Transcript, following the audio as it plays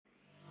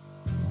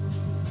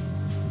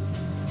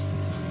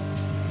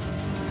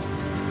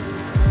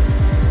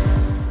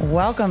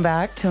Welcome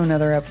back to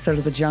another episode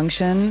of The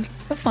Junction.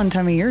 It's a fun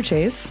time of year,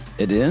 Chase.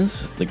 It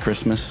is the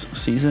Christmas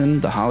season,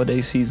 the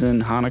holiday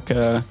season,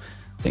 Hanukkah,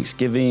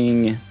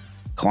 Thanksgiving,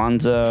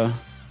 Kwanzaa.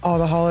 Oh,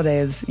 the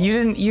holidays.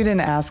 You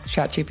didn't ask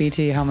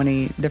ChatGPT how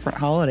many different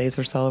holidays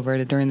were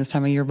celebrated during this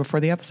time of year before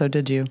the episode,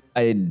 did you?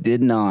 I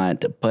did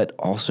not, but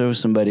also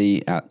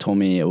somebody told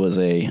me it was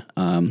a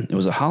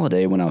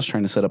holiday when I was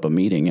trying to set up a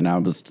meeting, and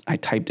I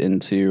typed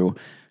into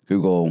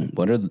Google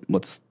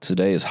what's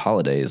today's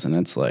holidays, and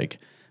it's like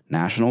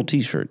National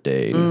T-shirt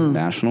Day,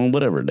 National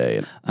whatever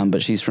day.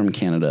 But she's from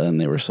Canada, and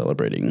they were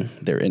celebrating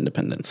their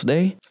Independence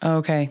Day.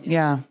 Okay,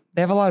 yeah.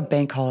 They have a lot of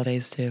bank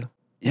holidays, too.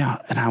 Yeah,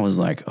 and I was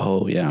like,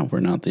 oh, yeah,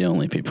 we're not the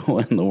only people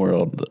in the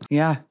world.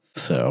 Yeah.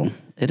 So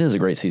it is a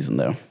great season,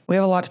 though. We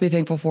have a lot to be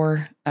thankful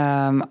for.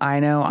 I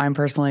know I'm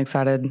personally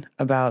excited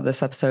about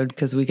this episode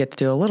because we get to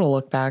do a little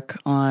look back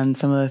on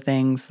some of the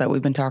things that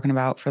we've been talking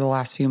about for the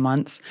last few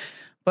months,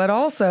 but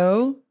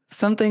also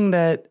something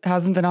that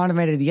hasn't been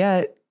automated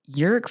yet.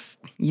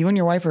 You and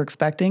your wife are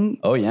expecting.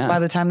 Oh, yeah. By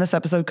the time this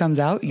episode comes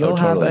out, you'll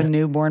have a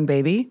newborn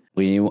baby.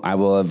 I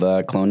will have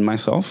cloned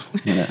myself.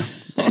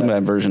 Some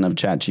version of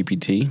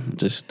ChatGPT.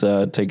 Just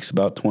takes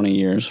about 20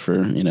 years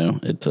for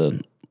it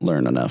to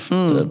learn enough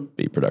to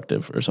be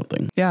productive or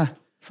something. Yeah,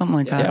 something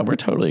like that. Yeah, we're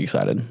totally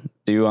excited.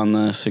 Due on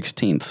the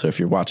 16th. So if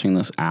you're watching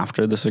this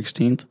after the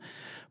 16th,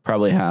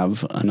 probably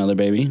have another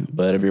baby.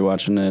 But if you're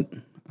watching it,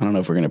 I don't know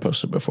if we're going to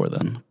post it before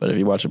then. But if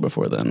you watch it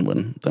before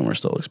then, then we're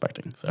still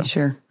expecting. So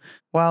sure.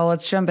 Well,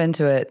 let's jump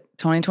into it.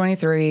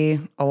 2023,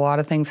 a lot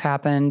of things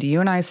happened.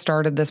 You and I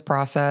started this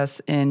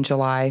process in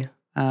July.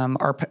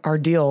 Our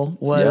deal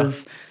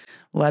was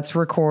let's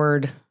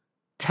record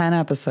 10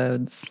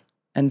 episodes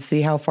and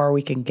see how far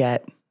we can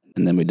get.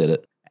 And then we did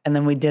it. And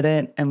then we did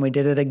it, and we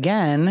did it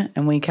again.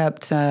 And we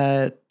kept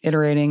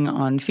iterating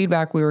on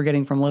feedback we were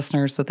getting from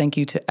listeners. So thank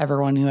you to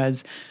everyone who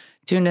has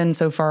tuned in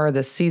so far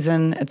this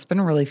season. It's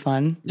been really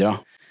fun. Yeah.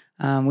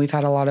 We've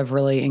had a lot of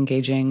really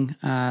engaging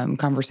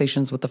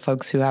conversations with the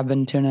folks who have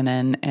been tuning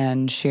in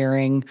and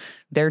sharing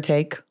their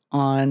take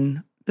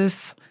on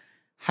this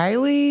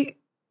highly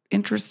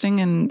interesting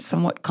and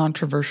somewhat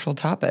controversial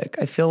topic.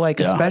 I feel like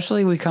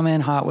especially we come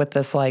in hot with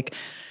this like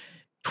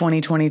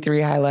 2023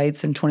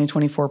 highlights and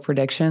 2024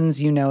 predictions.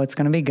 It's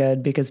going to be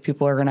good because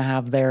people are going to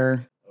have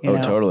their,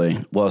 totally.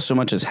 Well, so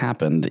much has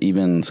happened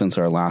even since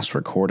our last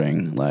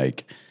recording.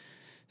 Like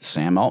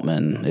Sam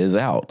Altman is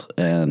out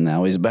and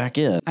now he's back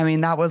in. I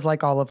mean, that was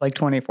like all of like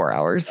 24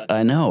 hours.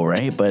 I know,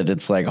 right? But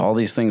it's like all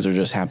these things are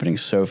just happening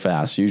so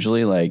fast.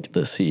 Usually like the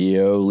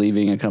CEO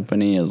leaving a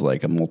company is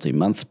like a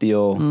multi-month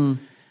deal.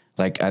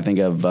 Like I think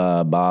of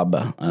Bob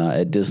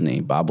at Disney.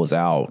 Bob was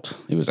out.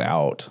 He was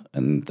out.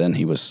 And then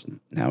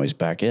now he's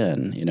back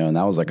in, and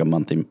that was like a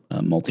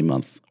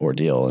multi-month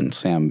ordeal. And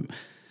Sam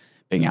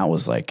being out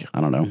was like,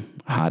 I don't know,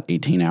 hot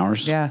 18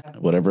 hours. Yeah.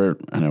 Whatever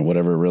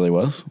it really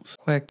was.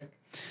 Quick.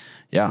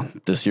 Yeah,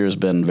 this year's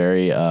been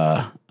very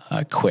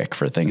quick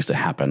for things to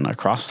happen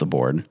across the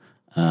board.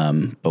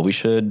 But we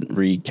should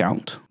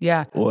recount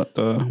what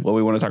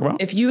we want to talk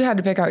about. If you had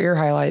to pick out your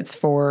highlights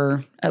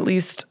for at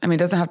least, it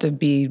doesn't have to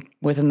be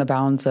within the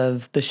bounds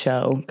of the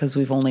show because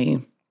we've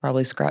only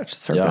probably scratched the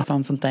surface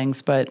on some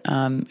things. But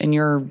in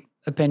your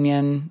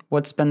opinion,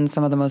 what's been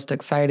some of the most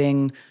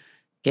exciting,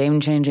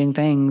 game-changing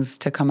things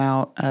to come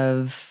out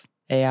of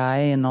AI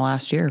in the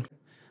last year?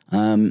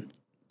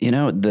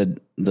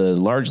 The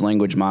large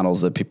language models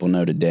that people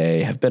know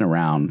today have been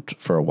around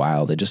for a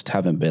while. They just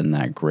haven't been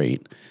that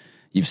great.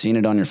 You've seen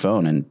it on your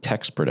phone in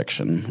text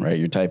prediction, right?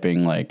 You're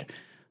typing like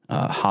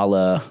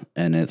holla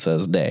and it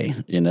says day,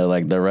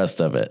 like the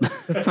rest of it.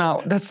 That's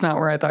not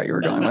where I thought you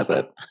were going with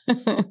it.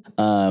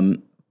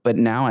 But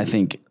now I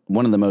think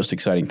one of the most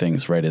exciting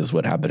things, right, is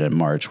what happened in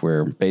March,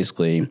 where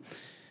basically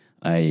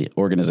a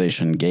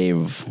organization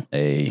gave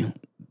a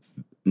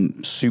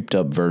souped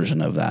up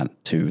version of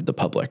that to the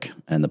public.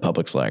 And the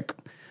public's like,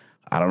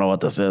 I don't know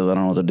what this is. I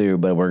don't know what to do,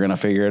 but we're going to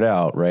figure it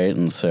out. Right.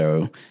 And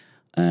so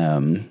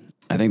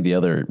I think the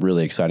other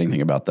really exciting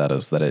thing about that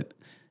is that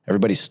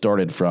everybody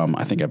started from,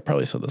 I think I've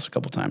probably said this a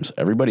couple times,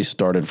 everybody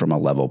started from a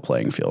level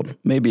playing field,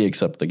 maybe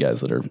except the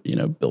guys that are,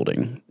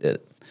 building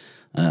it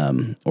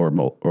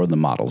or the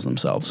models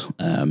themselves.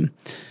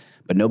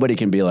 But nobody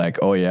can be like,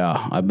 oh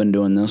yeah, I've been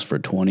doing this for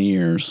 20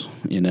 years,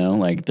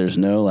 like there's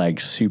no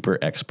like super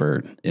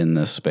expert in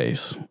this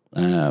space.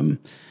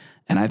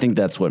 And I think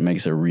that's what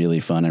makes it really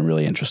fun and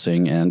really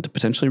interesting and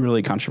potentially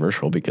really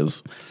controversial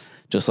because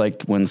just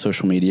like when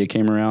social media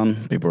came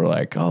around, people were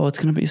like, oh, it's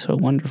going to be so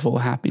wonderful,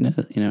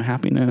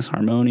 happiness,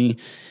 harmony,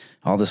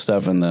 all this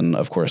stuff. And then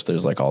of course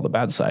there's like all the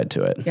bad side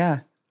to it. Yeah.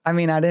 I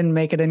didn't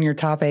make it in your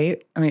top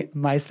 8.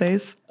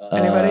 MySpace,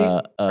 anybody?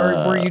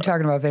 Or were you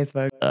talking about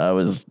Facebook? I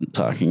was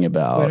talking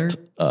about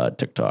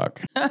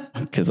TikTok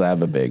because I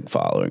have a big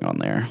following on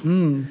there.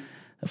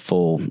 A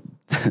full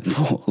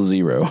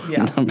 0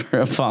 number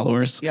of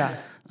followers. Yeah.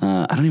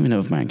 I don't even know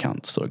if my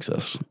account still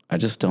exists. I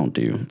just don't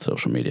do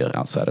social media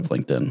outside of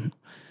LinkedIn.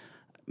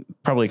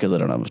 Probably because I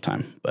don't have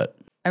time, but.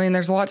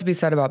 There's a lot to be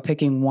said about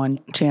picking one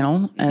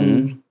channel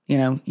and,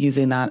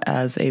 using that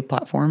as a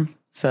platform.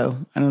 So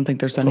I don't think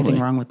there's anything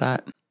wrong with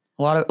that.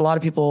 A lot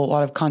of people, a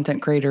lot of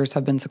content creators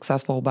have been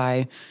successful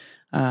by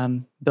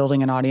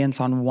building an audience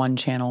on one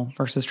channel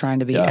versus trying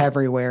to be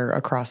everywhere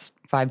across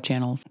 5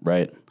 channels.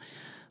 Right.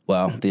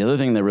 Well, the other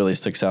thing that really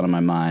sticks out in my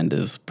mind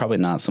is probably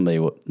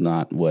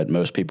not what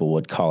most people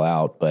would call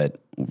out,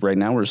 but right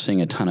now we're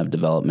seeing a ton of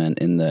development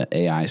in the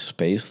AI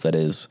space that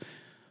is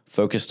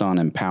focused on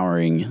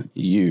empowering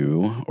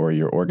you or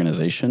your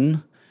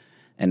organization.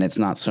 And it's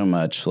not so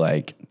much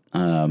like,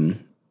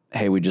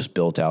 hey, we just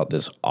built out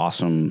this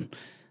awesome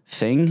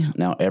thing.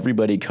 Now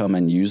everybody come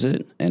and use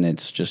it. And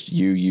it's just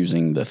you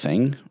using the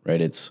thing,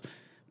 right? It's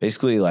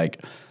basically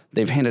like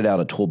they've handed out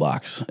a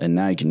toolbox and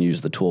now you can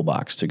use the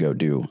toolbox to go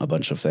do a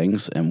bunch of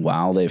things. And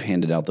while they've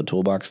handed out the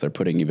toolbox, they're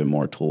putting even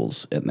more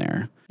tools in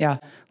there. Yeah.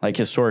 Like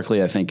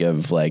historically, I think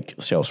of like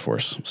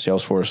Salesforce.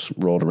 Salesforce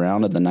rolled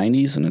around in the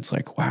 90s and it's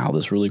like, wow,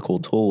 this really cool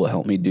tool will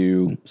help me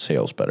do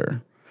sales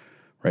better,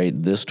 right?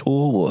 This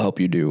tool will help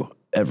you do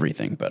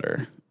everything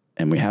better.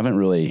 And we haven't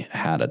really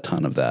had a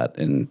ton of that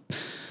in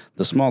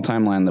the small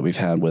timeline that we've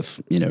had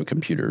with,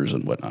 computers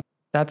and whatnot.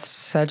 That's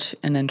such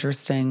an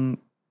interesting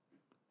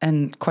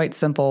and quite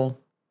simple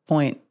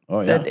point.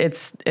 Oh, yeah. That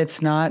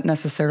it's not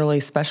necessarily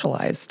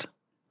specialized.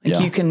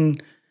 Like you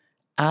can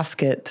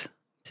ask it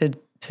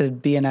to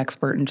be an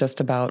expert in just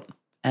about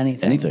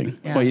anything. Anything.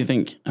 Yeah. Well,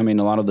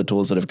 a lot of the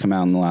tools that have come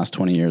out in the last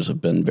 20 years have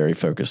been very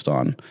focused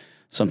on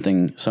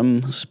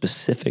some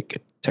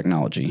specific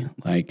technology.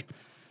 Like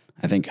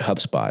I think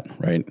HubSpot,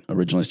 right,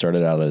 originally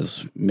started out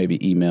as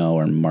maybe email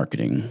or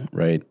marketing,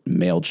 right?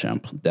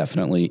 MailChimp,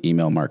 definitely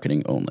email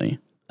marketing only.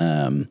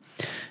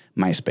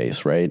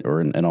 MySpace, right?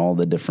 And all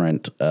the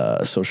different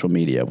social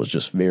media was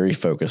just very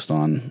focused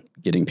on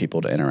getting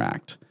people to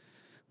interact.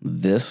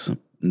 The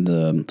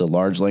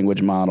large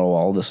language model,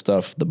 all the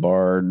stuff, the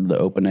Bard, the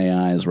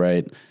OpenAIs,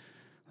 right?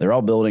 They're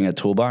all building a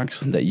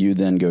toolbox that you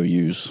then go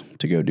use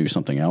to go do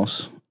something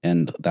else.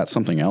 And that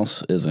something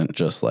else isn't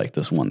just like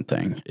this one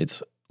thing.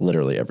 It's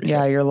literally everything.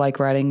 Yeah, you're like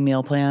writing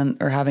meal plan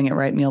or having it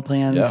write meal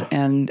plans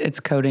and it's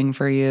coding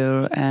for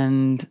you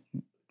and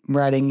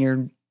writing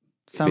your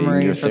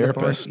summary for the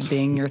report,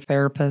 being your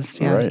therapist.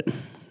 Yeah. Right.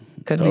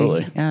 Could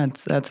be. Yeah,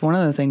 that's one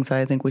of the things that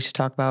I think we should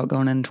talk about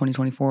going into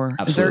 2024.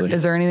 Absolutely.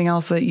 Is there anything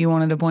else that you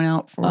wanted to point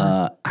out for?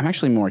 I'm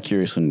actually more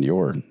curious in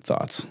your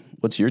thoughts.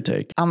 What's your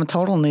take? I'm a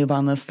total noob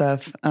on this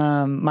stuff.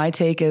 My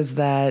take is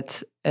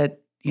that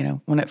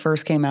when it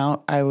first came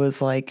out, I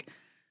was like,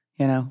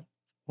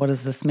 what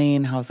does this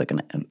mean? How is it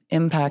going to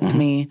impact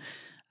me?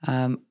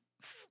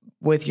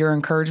 With your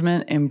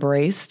encouragement,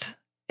 embraced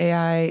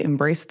AI,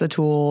 embraced the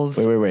tools.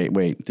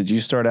 Wait. Did you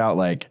start out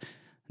like,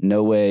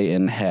 no way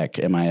in heck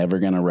am I ever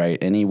going to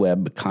write any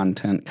web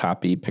content,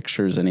 copy,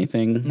 pictures,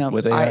 anything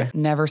with AI? I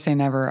never say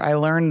never. I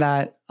learned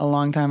that a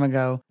long time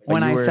ago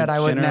when I said I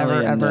would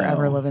never,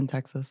 ever live in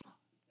Texas.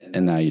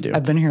 And now you do.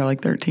 I've been here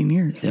like 13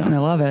 years and I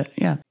love it.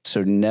 Yeah.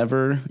 So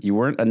you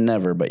weren't a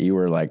never, but you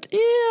were like,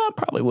 I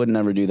probably would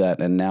never do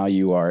that. And now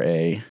you are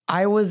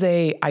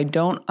I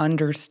don't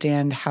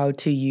understand how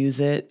to use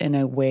it in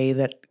a way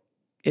that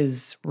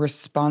is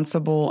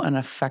responsible and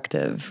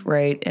effective,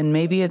 right? And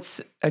maybe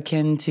it's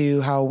akin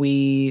to how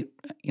we,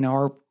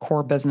 our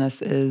core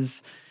business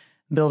is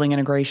building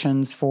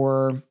integrations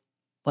for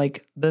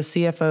like the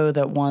CFO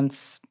that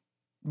wants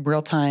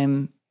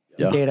real-time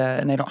data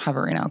and they don't have it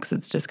right now because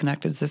it's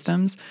disconnected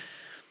systems.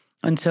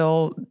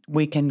 Until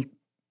we can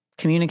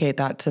communicate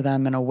that to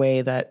them in a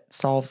way that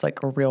solves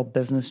like a real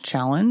business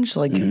challenge.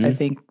 Like I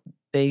think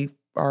they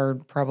are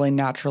probably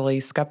naturally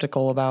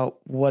skeptical about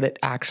what it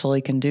actually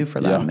can do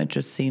for them. It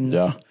just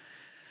seems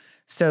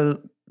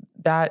so.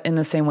 That in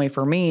the same way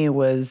for me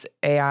was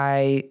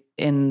AI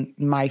in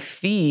my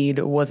feed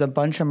was a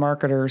bunch of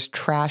marketers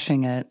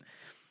trashing it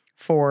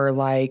for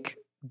like,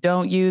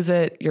 don't use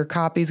it. Your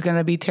copy's going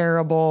to be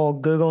terrible.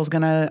 Google's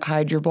going to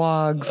hide your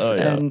blogs.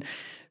 And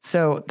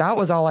so that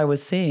was all I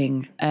was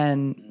seeing.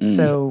 And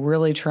so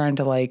really trying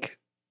to like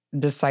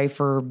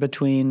decipher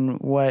between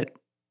what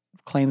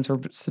claims were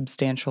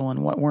substantial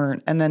and what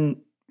weren't. And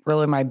then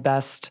really my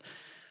best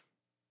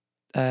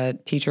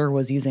teacher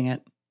was using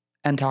it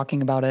and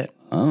talking about it.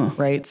 Oh.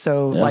 Right.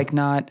 So like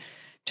not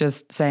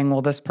just saying,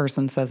 well, this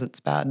person says it's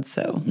bad.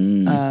 So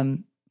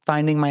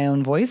finding my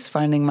own voice,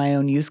 finding my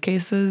own use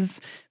cases,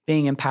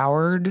 being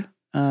empowered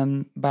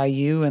by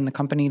you and the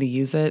company to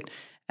use it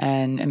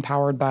and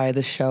empowered by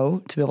the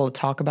show to be able to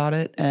talk about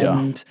it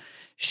and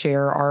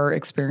share our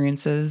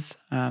experiences.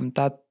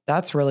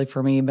 That's really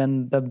for me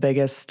been the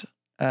biggest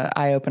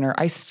eye-opener.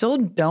 I still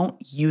don't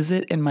use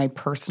it in my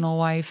personal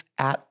life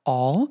at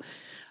all.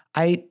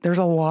 There's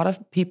a lot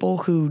of people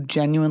who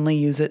genuinely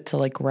use it to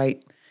like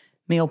write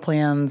meal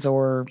plans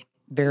or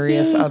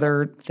various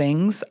other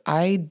things.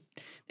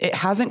 It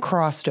hasn't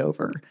crossed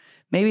over.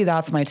 Maybe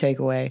that's my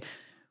takeaway.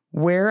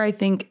 Where I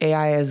think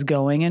AI is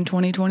going in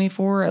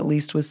 2024, at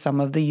least with some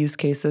of the use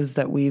cases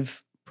that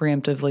we've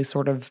preemptively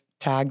sort of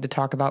tagged to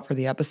talk about for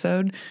the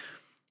episode,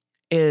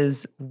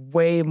 is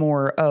way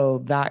more,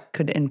 that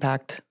could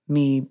impact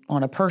me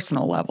on a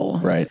personal level.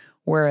 Right.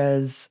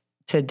 Whereas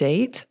to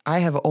date, I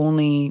have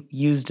only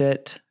used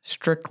it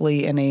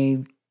strictly in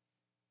a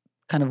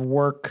kind of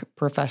work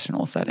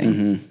professional setting.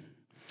 Mm-hmm.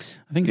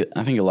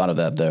 I think a lot of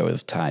that though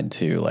is tied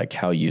to like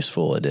how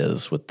useful it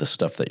is with the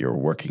stuff that you're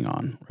working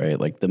on, right?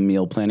 Like the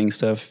meal planning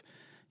stuff,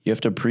 you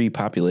have to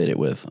pre-populate it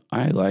with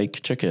I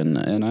like chicken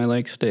and I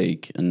like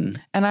steak and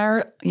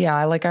I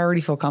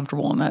already feel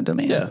comfortable in that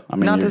domain. Yeah, I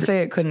mean, not to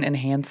say it couldn't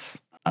enhance.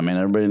 I mean,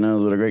 everybody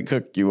knows what a great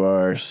cook you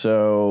are,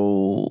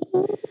 so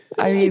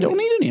you don't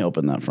need any help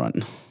in that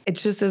front. It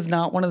just is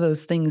not one of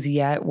those things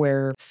yet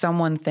where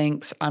someone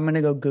thinks I'm going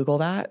to go Google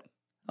that.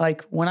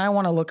 Like when I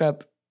want to look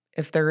up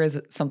if there is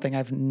something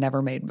I've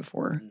never made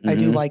before, I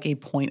do like a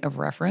point of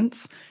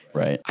reference.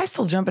 Right. I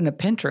still jump into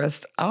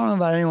Pinterest. I don't know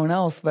about anyone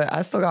else, but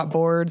I still got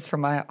boards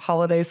from my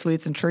holiday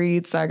sweets and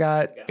treats. I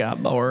got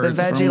boards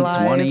the Veggie from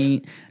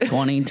Life.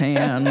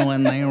 2010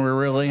 when they were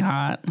really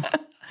hot.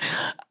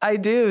 I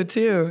do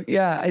too.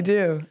 Yeah, I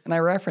do. And I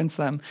reference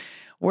them.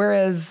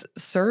 Whereas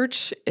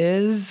search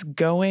is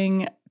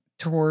going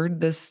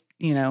toward this,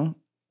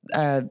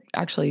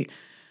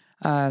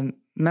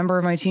 member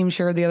of my team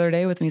shared the other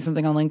day with me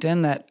something on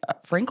LinkedIn that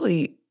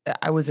frankly,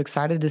 I was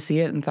excited to see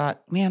it and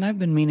thought, man, I've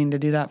been meaning to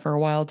do that for a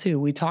while too.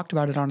 We talked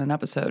about it on an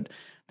episode.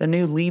 The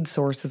new lead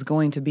source is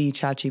going to be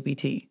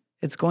ChatGPT.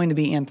 It's going to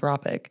be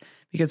Anthropic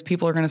because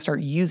people are going to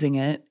start using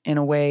it in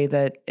a way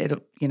that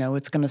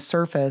it's going to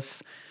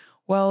surface.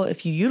 Well,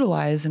 if you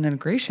utilize an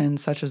integration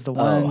such as the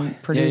one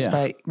produced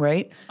by,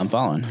 right? I'm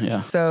following, yeah.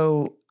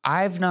 So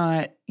I've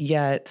not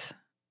yet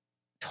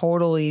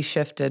totally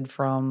shifted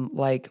from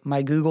like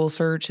my Google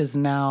search is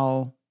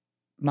now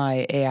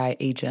my AI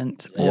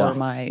agent or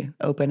my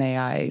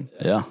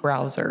OpenAI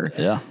browser.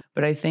 Yeah.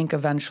 But I think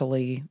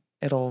eventually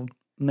it'll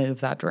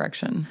move that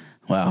direction.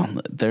 Wow.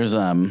 There's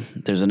an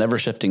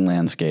ever-shifting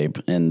landscape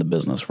in the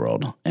business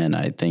world, and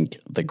I think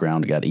the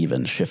ground got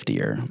even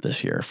shiftier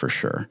this year for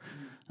sure.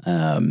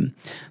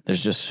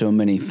 There's just so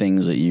many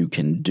things that you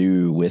can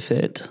do with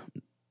it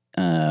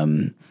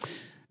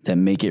that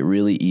make it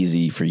really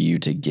easy for you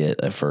to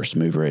get a first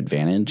mover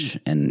advantage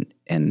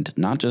and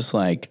not just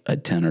like a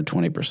 10 or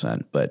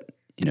 20%, but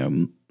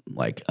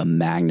like a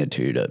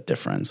magnitude of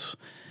difference.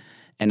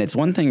 And it's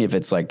one thing if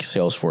it's like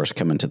Salesforce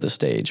coming to the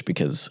stage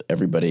because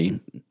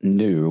everybody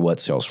knew what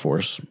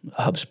Salesforce,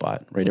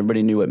 HubSpot, right?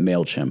 Everybody knew what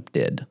MailChimp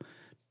did.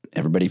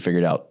 Everybody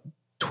figured out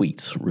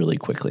tweets really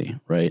quickly,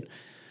 right?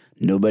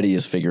 Nobody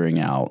is figuring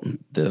out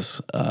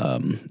this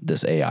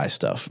AI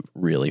stuff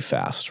really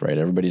fast, right?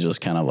 Everybody's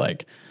just kind of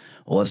like,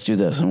 well, let's do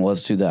this and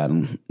let's do that.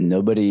 And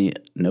nobody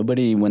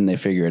when they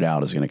figure it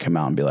out is going to come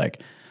out and be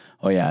like,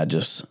 oh yeah, I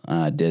just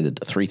did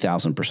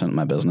 3,000% of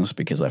my business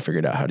because I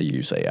figured out how to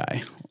use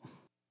AI.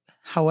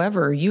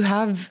 However, you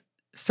have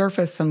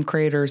surfaced some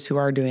creators who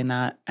are doing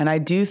that. And I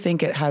do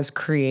think it has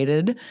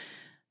created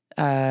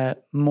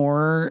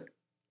more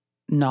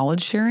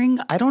knowledge sharing.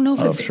 I don't know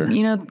if it's, sure.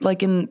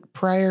 Like in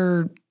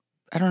prior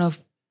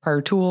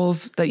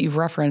tools that you've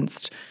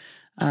referenced,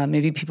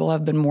 maybe people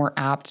have been more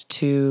apt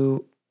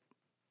to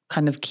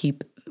kind of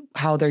keep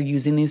how they're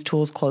using these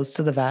tools close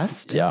to the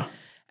vest. Yeah.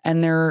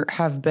 And there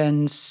have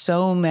been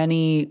so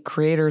many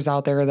creators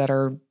out there that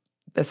are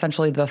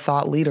essentially the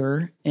thought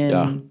leader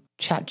in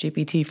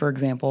ChatGPT, for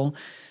example.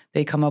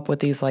 They come up with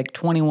these like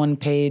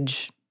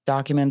 21-page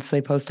documents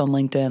they post on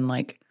LinkedIn,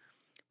 like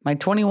my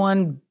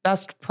 21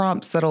 best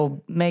prompts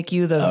that'll make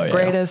you the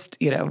greatest,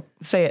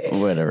 say it.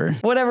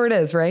 Whatever it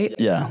is, right?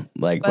 Yeah,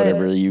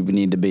 whatever you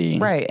need to be.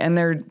 Right, and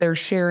they're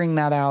sharing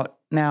that out.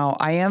 Now,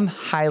 I am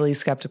highly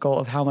skeptical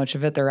of how much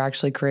of it they're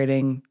actually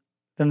creating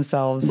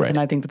themselves. Right. And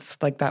I think it's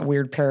like that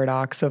weird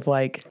paradox of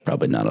like...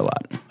 Probably not a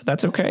lot. But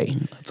that's okay.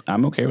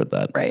 I'm okay with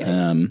that. Right.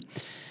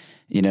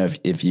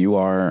 If you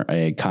are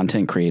a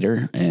content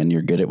creator and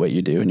you're good at what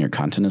you do and your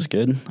content is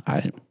good,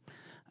 I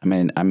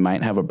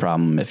might have a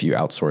problem if you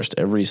outsourced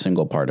every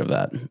single part of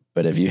that.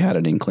 But if you had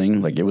an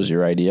inkling, like it was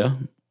your idea,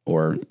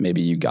 or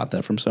maybe you got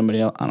that from somebody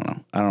else, I don't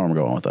know. I don't know where I'm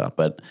going with that,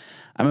 but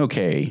I'm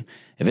okay.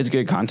 If it's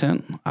good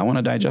content, I want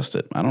to digest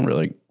it. I don't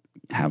really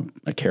I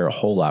care a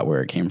whole lot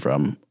where it came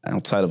from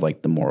outside of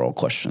like the moral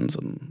questions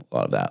and a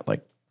lot of that.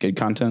 Like good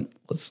content.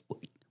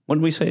 What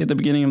did we say at the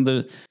beginning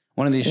of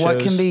one of these shows?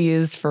 What can be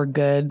used for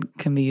good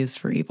can be used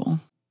for evil.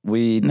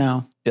 We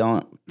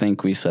don't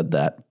think we said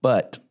that,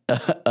 but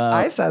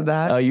I said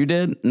that. Oh, you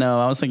did? No,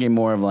 I was thinking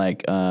more of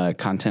like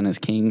content is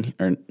king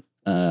or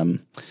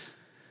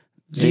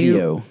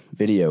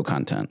video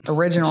content.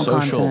 Original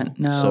content.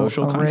 No,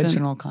 social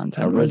original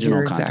content. Was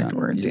your exact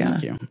words, yeah.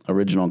 Thank you.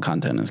 Original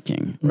content is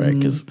king, right?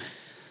 Because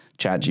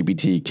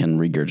ChatGPT can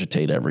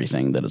regurgitate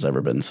everything that has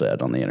ever been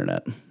said on the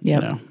internet.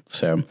 Yeah.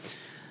 So,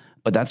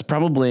 but that's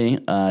probably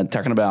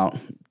talking about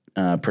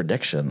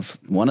predictions.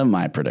 One of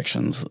my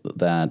predictions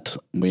that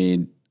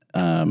we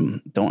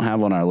don't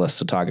have on our list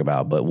to talk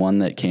about, but one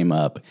that came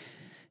up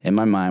in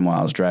my mind while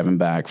I was driving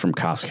back from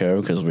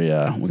Costco because we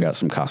got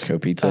some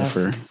Costco pizza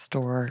for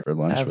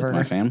lunch ever. with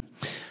my fam.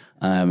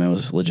 It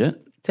was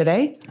legit.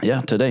 Today?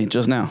 Yeah, today,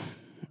 just now.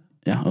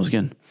 Yeah, it was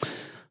good.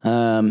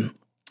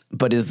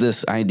 But is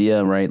this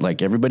idea, right?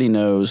 Like everybody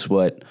knows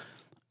what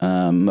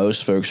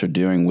most folks are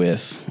doing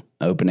with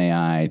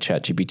OpenAI,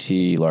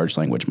 ChatGPT, large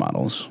language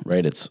models,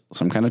 right? It's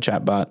some kind of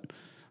chatbot,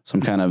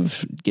 some kind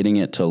of getting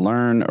it to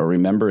learn or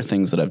remember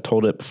things that I've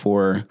told it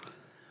before.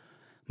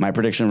 My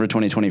prediction for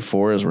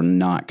 2024 is we're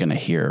not going to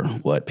hear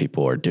what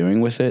people are doing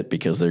with it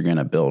because they're going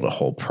to build a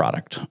whole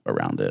product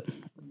around it,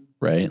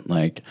 right?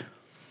 Like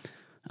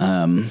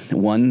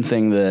one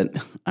thing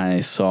that I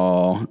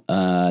saw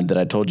that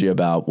I told you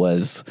about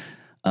was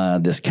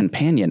this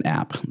companion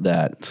app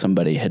that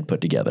somebody had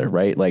put together,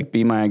 right? Like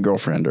Be My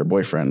Girlfriend or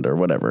Boyfriend or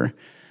whatever.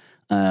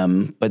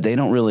 But they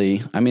don't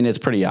really, I mean, it's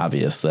pretty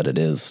obvious that it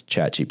is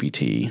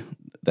ChatGPT,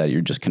 that you're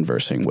just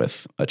conversing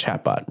with a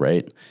chatbot,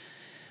 right?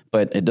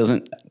 But it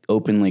doesn't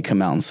openly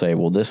come out and say,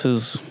 well, this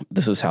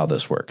is how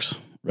this works,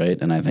 right?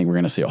 And I think we're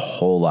going to see a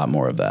whole lot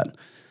more of that.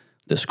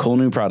 This cool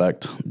new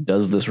product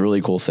does this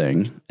really cool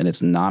thing, and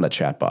it's not a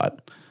chatbot,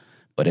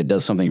 but it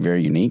does something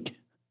very unique,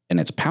 and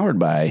it's powered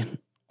by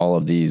all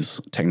of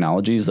these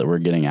technologies that we're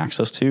getting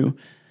access to.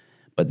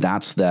 But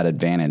that's that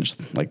advantage,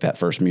 like that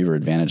first mover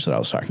advantage that I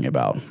was talking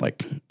about.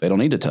 Like they don't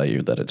need to tell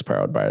you that it's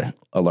powered by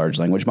a large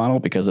language model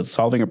because it's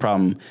solving a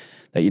problem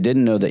that you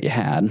didn't know that you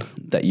had,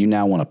 that you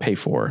now want to pay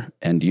for,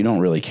 and you don't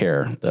really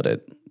care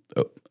that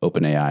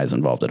OpenAI is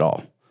involved at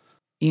all.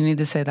 You need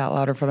to say that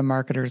louder for the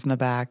marketers in the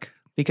back,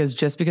 because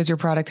just because your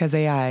product has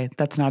AI,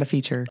 that's not a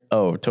feature.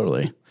 Oh,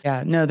 totally.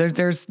 Yeah, no,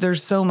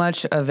 there's so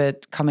much of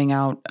it coming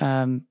out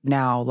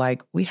now.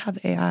 Like we have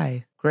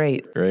AI,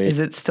 great. Is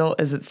it still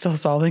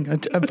solving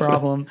a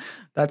problem?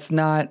 That's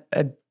not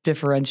a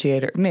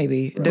differentiator.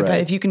 Maybe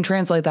if you can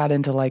translate that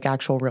into like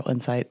actual real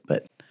insight,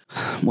 but.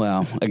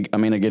 Well, I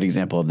mean, a good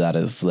example of that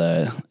is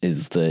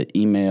the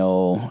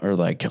email or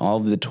like all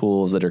of the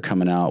tools that are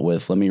coming out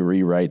with, let me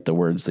rewrite the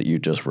words that you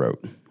just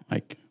wrote.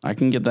 Like I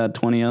can get that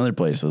 20 other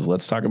places.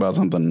 Let's talk about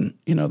something,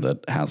 that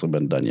hasn't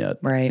been done yet.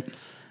 Right.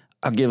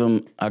 I'll give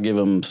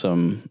them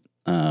some,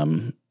 I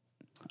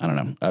don't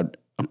know.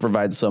 I'll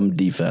provide some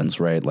defense,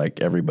 right?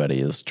 Like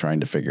everybody is trying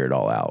to figure it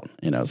all out.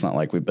 It's not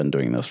like we've been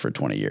doing this for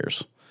 20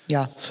 years.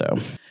 Yeah. So.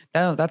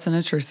 Oh, that's an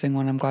interesting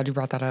one. I'm glad you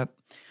brought that up.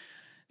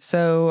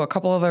 So a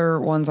couple other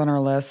ones on our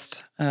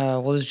list.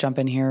 We'll just jump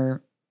in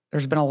here.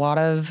 There's been a lot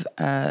of,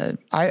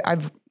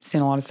 I've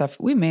seen a lot of stuff.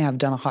 We may have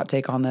done a hot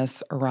take on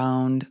this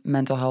around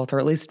mental health, or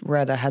at least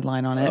read a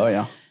headline on it. Oh,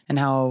 yeah. And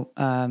how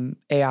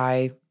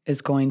AI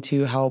is going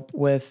to help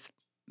with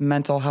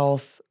mental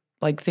health,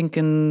 like think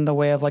in the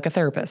way of like a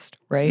therapist,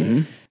 right?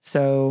 Mm-hmm.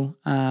 So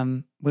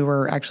we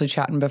were actually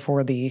chatting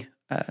before the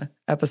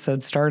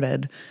episode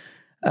started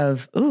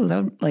of,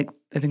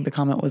 I think the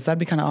comment was, that'd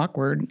be kind of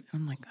awkward.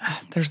 I'm like,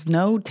 there's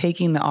no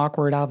taking the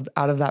awkward out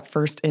of that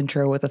first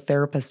intro with a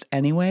therapist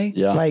anyway.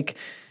 Yeah. Like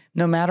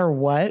no matter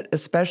what,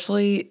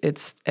 especially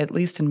it's, at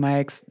least in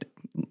my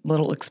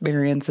little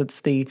experience, it's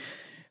the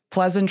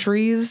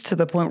pleasantries to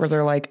the point where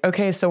they're like,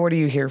 okay, so what are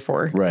you here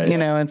for? Right.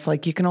 It's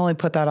like, you can only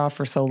put that off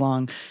for so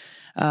long.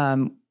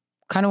 Kind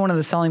of one of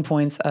the selling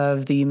points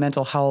of the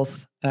mental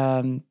health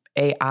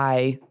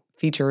AI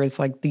feature is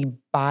like the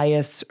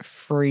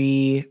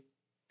bias-free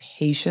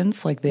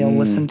patients. Like they'll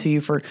listen to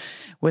you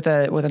with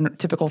a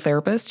typical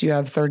therapist, you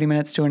have 30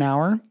 minutes to an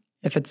hour.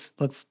 If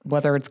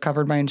whether it's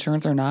covered by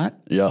insurance or not.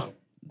 Yeah.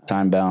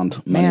 Time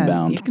bound, money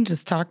bound. You can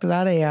just talk to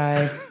that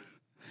AI.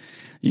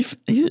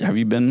 Have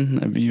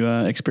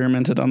you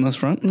experimented on this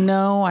front?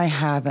 No, I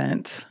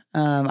haven't.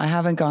 I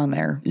haven't gone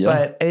there,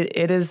 but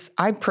it is,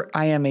 I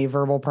am a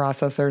verbal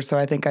processor. So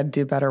I think I'd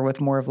do better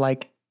with more of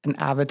like an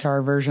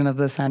avatar version of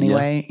this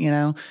anyway,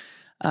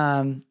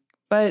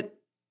 but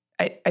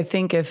I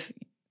think if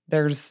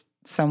there's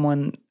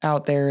someone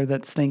out there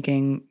that's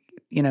thinking,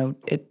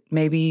 it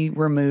maybe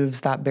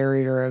removes that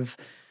barrier of,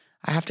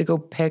 I have to go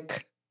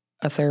pick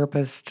a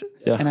therapist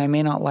and I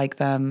may not like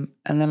them.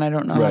 And then I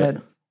don't know how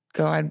to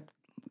go.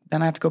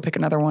 Then I have to go pick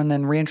another one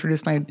and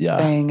reintroduce my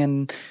thing.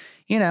 And,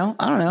 I don't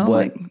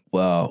know,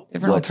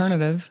 different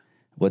alternative.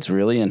 What's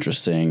really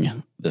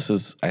interesting, this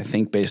is, I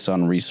think, based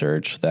on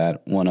research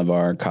that one of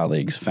our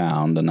colleagues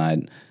found,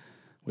 and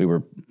we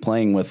were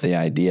playing with the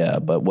idea,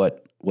 but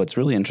what's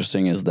really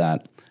interesting is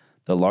that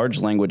the large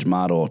language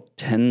model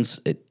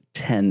tends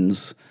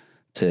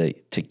to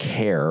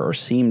care or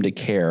seem to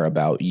care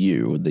about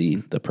you,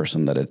 the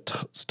person that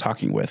it's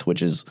talking with,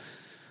 which is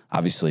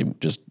obviously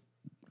just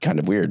kind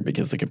of weird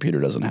because the computer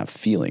doesn't have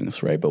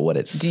feelings, right? But what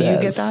it says... Do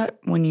you get that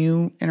when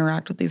you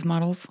interact with these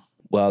models?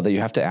 Well, that you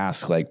have to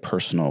ask like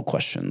personal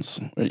questions.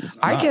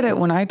 I get it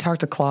when I talk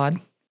to Claude.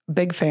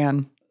 Big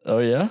fan. Oh,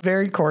 yeah?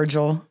 Very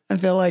cordial. I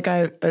feel like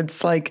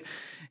it's like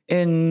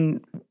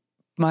in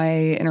my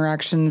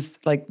interactions,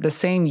 like the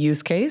same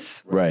use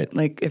case. Right.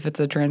 Like if it's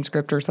a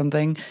transcript or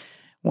something,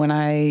 when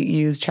I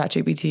use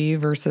ChatGPT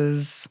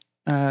versus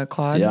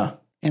Claude,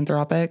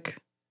 Anthropic,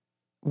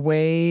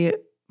 way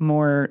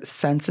more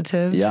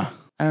sensitive. Yeah.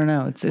 I don't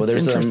know. It's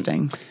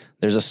interesting.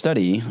 There's a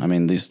study. I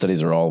mean, these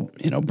studies are all,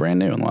 brand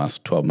new in the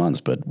last 12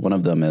 months, but one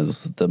of them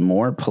is the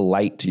more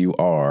polite you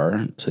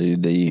are to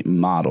the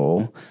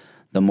model,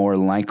 the more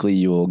likely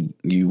you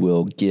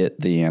will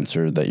get the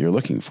answer that you're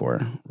looking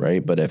for,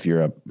 right? But if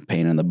you're a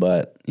pain in the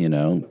butt,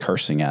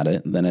 cursing at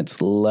it, then it's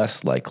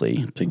less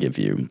likely to give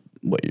you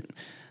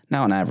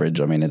now on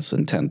average, I mean, its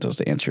intent is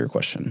to answer your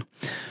question.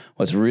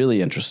 What's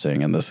really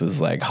interesting, and this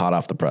is like hot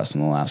off the press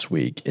in the last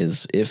week,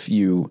 is if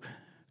you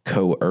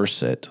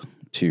coerce it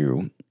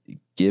to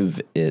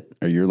give it,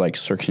 or you're like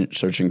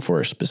searching for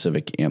a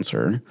specific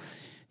answer,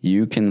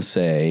 you can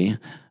say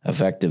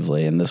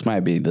effectively, and this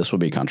will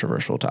be a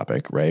controversial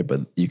topic, right?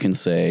 But you can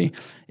say,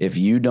 if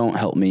you don't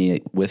help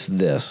me with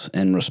this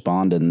and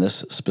respond in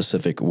this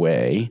specific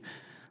way,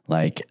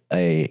 like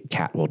a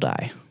cat will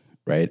die,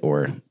 right?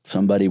 Or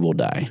somebody will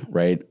die,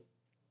 right?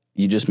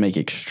 You just make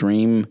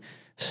extreme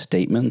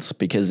statements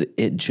because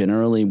it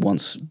generally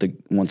wants good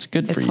for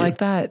you. It's like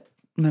that.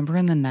 Remember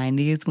in the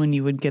 90s when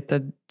you would get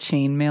the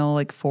chain mail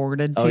like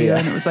forwarded to you?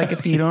 And it was like,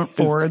 if you don't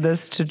forward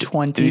this to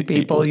 20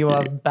 people, you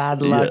have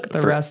bad luck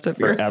the rest of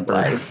your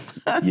life.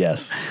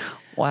 Yes.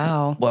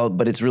 Wow. Well,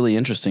 but it's really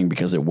interesting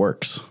because it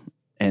works.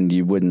 And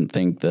you wouldn't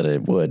think that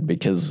it would,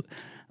 because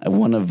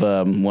one of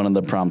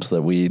the prompts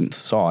that we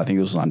saw, I think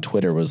it was on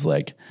Twitter, was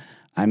like,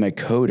 I'm a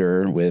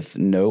coder with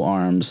no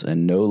arms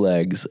and no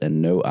legs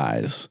and no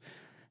eyes.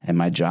 And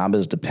my job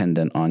is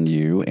dependent on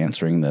you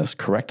answering this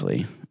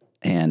correctly.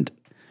 And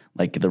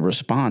like the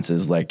response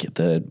is like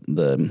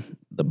the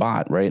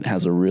bot, right,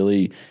 has a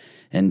really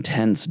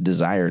intense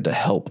desire to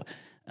help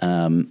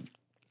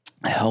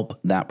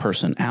that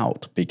person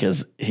out,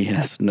 because he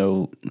has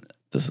no,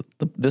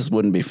 this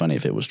wouldn't be funny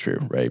if it was true,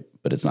 right?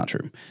 But it's not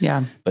true.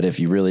 Yeah. But if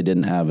you really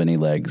didn't have any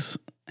legs,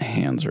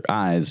 hands, or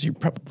eyes, you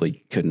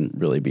probably couldn't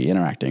really be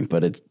interacting.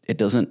 But it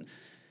doesn't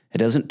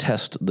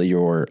test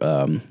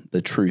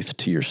the truth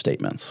to your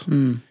statements.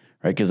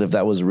 Right, because if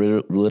that was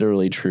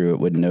literally true, it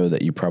would know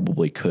that you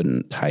probably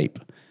couldn't type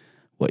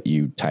what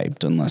you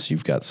typed unless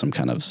you've got some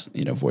kind of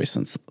voice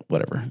sense,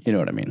 whatever. You know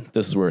what I mean?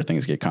 This is where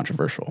things get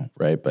controversial,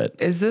 right? But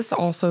is this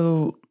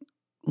also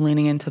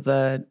leaning into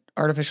the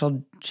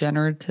artificial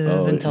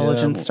generative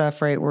intelligence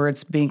stuff, right? Where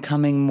it's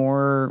becoming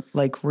more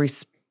like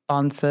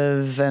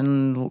responsive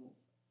and.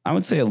 I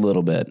would say a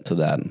little bit to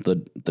that.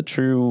 The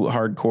true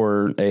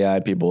hardcore AI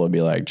people would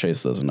be like,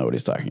 Chase doesn't know what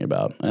he's talking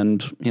about.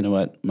 And you know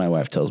what? My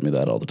wife tells me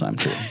that all the time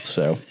too.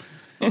 So,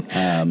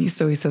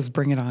 so he says,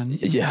 bring it on.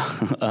 Yeah.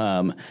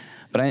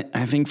 But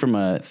I think from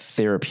a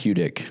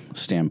therapeutic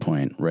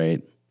standpoint,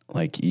 right?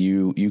 Like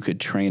you could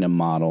train a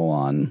model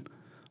on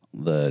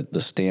the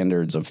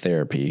standards of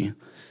therapy.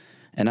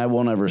 And I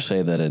won't ever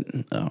say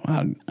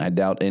that I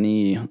doubt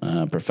any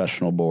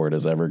professional board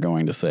is ever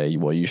going to say,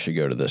 well, you should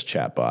go to this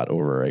chatbot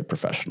over a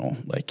professional.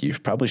 Like you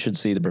probably should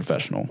see the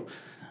professional.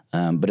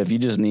 But if you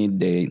just need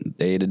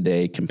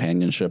day-to-day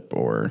companionship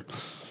or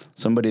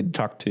somebody to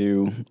talk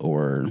to,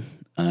 or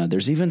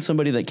there's even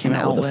somebody that came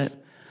out with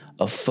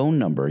a phone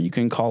number. You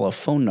can call a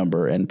phone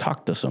number and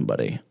talk to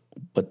somebody.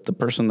 But the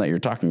person that you're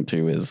talking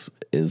to is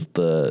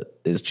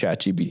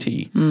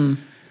ChatGPT.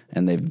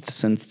 And they've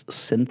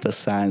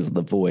synthesized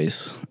the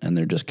voice, and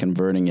they're just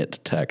converting it to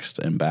text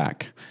and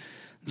back.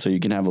 So you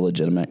can have a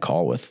legitimate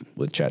call with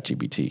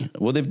ChatGPT.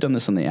 Well, they've done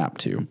this in the app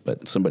too,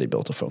 but somebody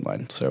built a phone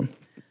line. So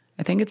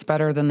I think it's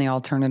better than the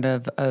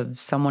alternative of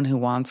someone who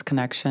wants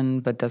connection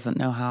but doesn't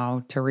know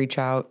how to reach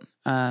out.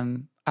 I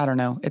don't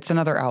know. It's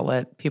another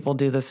outlet. People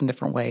do this in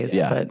different ways.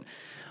 Yeah. But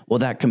well,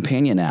 that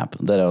companion app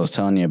that I was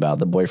telling you about,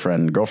 the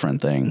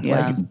boyfriend-girlfriend thing,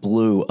 like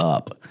blew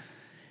up.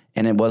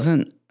 And it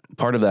wasn't...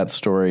 Part of that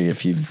story,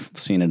 if you've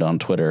seen it on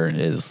Twitter,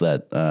 is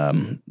that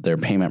their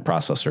payment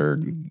processor,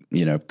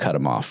 cut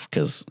them off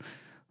because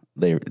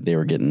they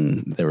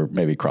were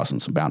maybe crossing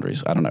some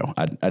boundaries. I don't know.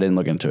 I didn't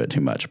look into it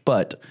too much,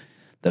 but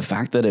the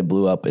fact that it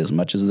blew up as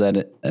much as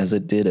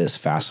it did, as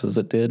fast as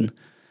it did,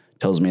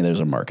 tells me there's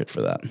a market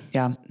for that.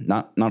 Yeah.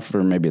 Not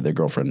for maybe the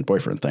girlfriend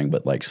boyfriend thing,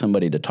 but like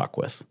somebody to talk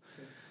with.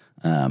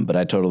 But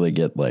I totally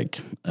get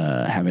like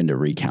having to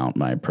recount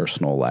my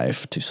personal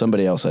life to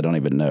somebody else I don't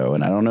even know,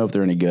 and I don't know if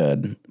they're any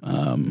good.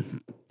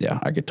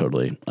 I could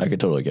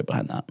totally get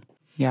behind that.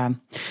 Yeah,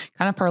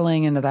 kind of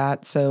parlaying into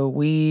that. So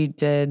we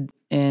did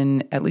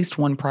in at least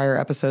one prior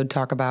episode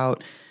talk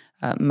about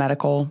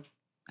medical,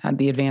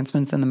 the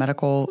advancements in the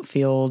medical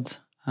field.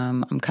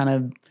 I'm kind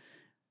of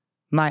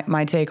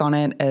my take on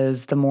it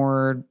is the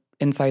more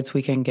insights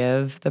we can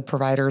give the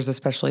providers,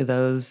 especially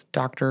those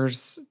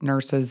doctors,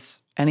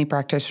 nurses, any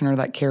practitioner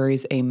that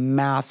carries a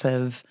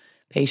massive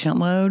patient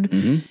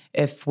load,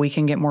 if we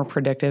can get more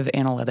predictive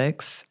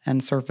analytics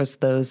and surface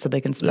those so they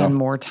can spend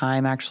more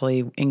time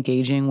actually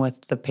engaging with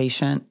the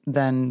patient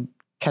than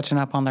catching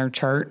up on their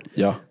chart.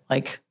 Yeah.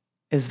 Like,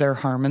 is there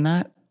harm in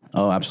that?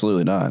 Oh,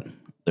 absolutely not.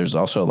 There's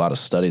also a lot of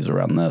studies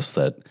around this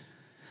that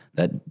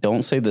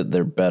don't say that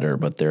they're better,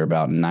 but they're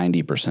about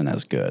 90%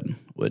 as good,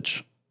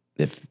 which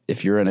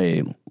if you're in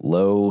a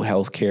low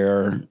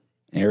healthcare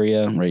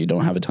area, right, you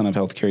don't have a ton of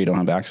healthcare, you don't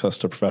have access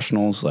to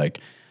professionals, like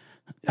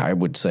I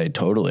would say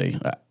totally.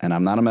 And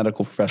I'm not a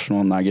medical professional,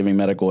 I'm not giving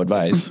medical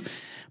advice,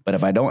 but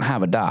if I don't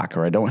have a doc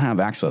or I don't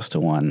have access to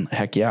one,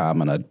 heck yeah, I'm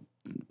going to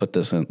put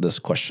this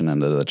question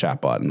into the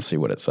chatbot and see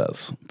what it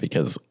says,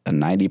 because a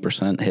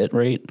 90% hit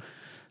rate,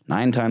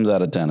 9 times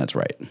out of 10, it's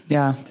right.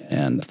 Yeah.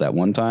 And that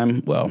one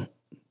time, well,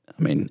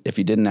 I mean, if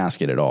you didn't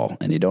ask it at all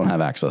and you don't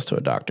have access to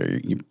a doctor,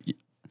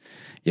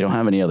 you don't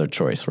have any other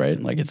choice, right?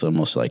 Like it's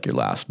almost like your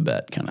last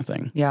bet kind of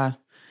thing. Yeah.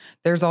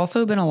 There's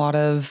also been a lot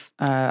of,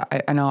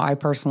 I know I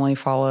personally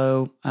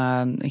follow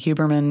Andrew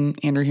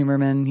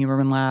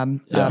Huberman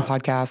Lab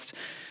podcast,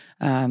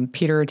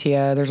 Peter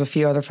Attia. There's a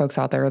few other folks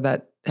out there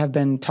that have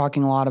been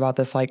talking a lot about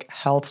this like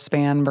health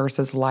span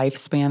versus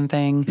lifespan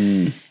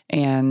thing.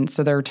 And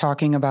so they're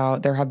talking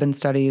about, there have been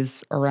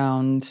studies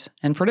around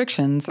and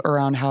predictions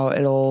around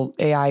how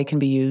AI can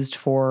be used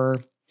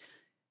for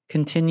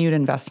continued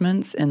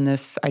investments in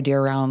this idea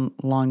around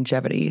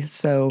longevity.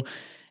 So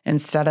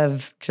instead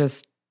of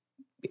just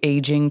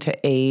aging to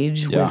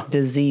age with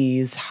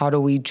disease, how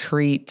do we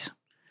treat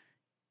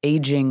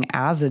aging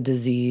as a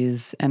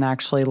disease and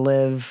actually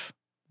live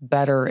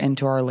better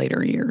into our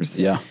later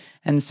years? Yeah.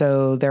 And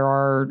so there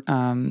are,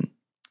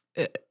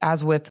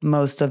 as with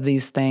most of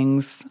these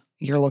things,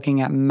 you're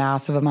looking at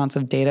massive amounts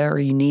of data, or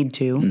you need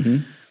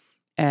to,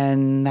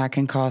 and that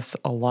can cost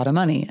a lot of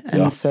money.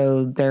 And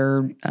so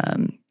there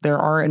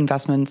are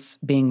investments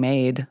being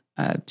made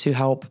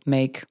to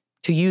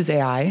use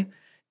AI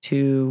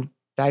to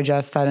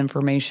digest that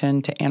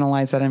information, to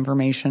analyze that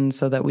information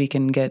so that we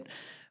can get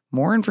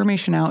more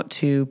information out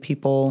to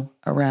people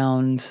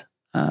around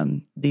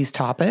these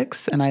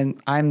topics. And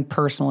I'm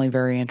personally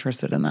very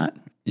interested in that.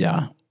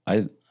 Yeah.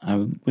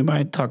 We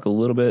might talk a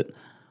little bit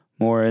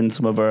more in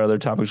some of our other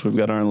topics we've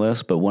got on our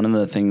list, but one of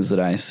the things that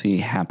I see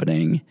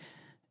happening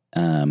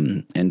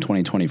in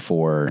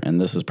 2024, and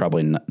this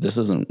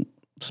isn't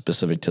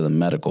specific to the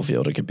medical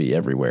field, it could be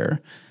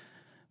everywhere.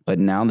 But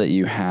now that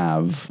you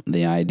have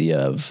the idea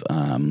of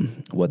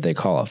what they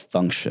call a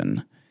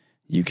function,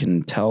 you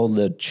can tell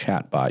the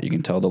chatbot, you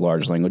can tell the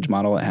large language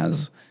model it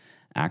has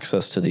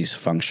access to these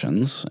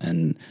functions.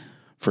 And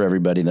for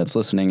everybody that's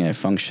listening, a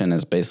function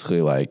is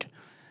basically like,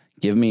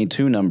 give me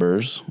two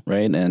numbers,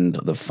 right? And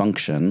the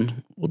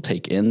function will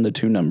take in the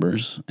two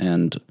numbers,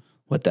 and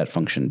what that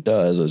function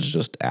does is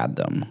just add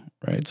them,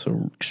 right?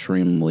 So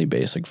extremely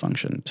basic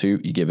function. You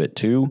give it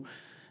 2,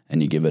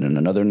 and you give it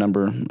another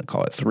number,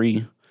 call it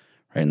 3,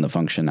 right? And the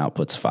function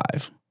outputs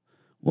 5.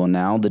 Well,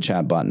 now the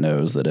chatbot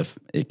knows that if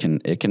it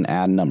can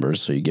add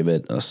numbers, so you give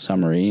it a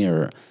summary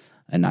or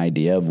an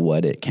idea of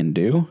what it can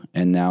do,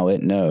 and now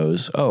it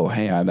knows, oh,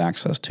 hey, I have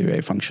access to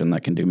a function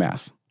that can do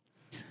math.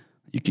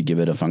 You could give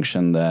it a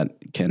function that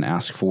can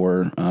ask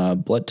for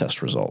blood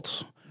test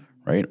results,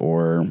 right?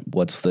 Or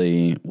what's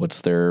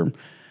their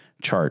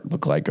chart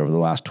look like over the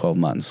last 12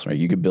 months, right?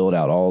 You could build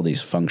out all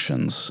these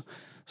functions.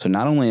 So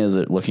not only is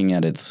it looking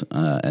at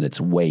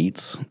its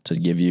weights to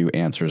give you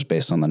answers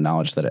based on the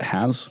knowledge that it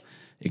has,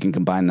 it can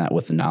combine that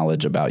with the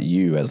knowledge about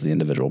you as the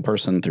individual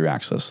person through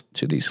access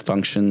to these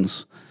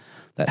functions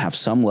that have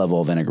some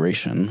level of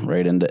integration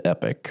right into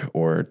Epic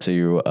or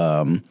to,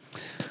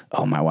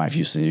 my wife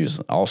used to use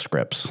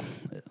Allscripts.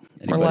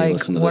 Or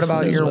like, what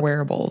about your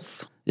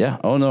wearables? Yeah.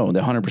 Oh, no,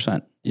 the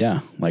 100%. Yeah.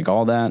 Like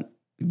all that,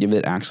 give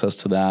it access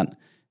to that.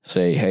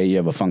 Say, hey, you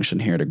have a function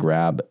here to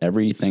grab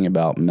everything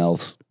about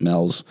Mel's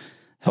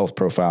health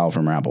profile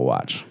from her Apple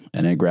Watch.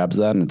 And it grabs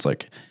that and it's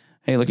like,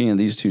 hey, looking at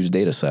these two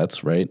data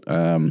sets, right?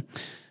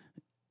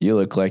 You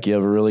look like you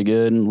have a really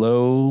good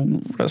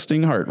low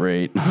resting heart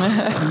rate.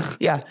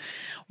 Yeah.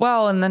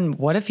 Well, and then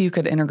what if you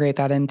could integrate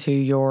that into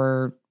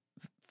your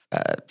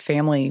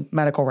family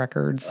medical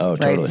records, right?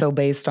 Totally. So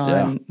based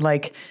on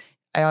like,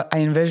 I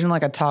envision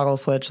like a toggle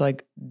switch.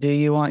 Like, do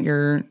you want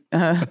your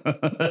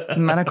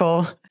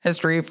medical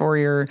history for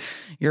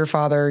your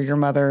father, your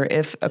mother,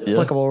 if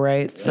applicable,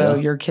 right? So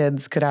your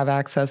kids could have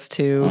access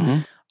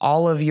to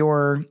all of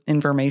your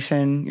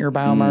information, your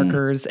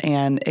biomarkers,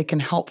 and it can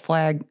help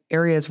flag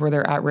areas where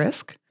they're at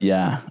risk.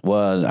 Yeah.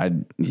 Well,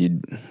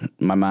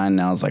 my mind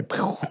now is like,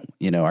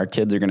 our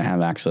kids are going to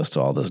have access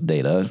to all this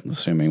data,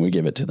 assuming we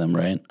give it to them,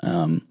 right?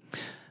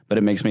 But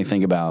it makes me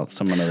think about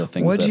some of the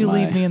things. Would you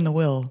leave me in the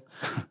will?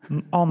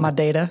 All my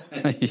data?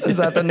 Is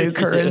that the new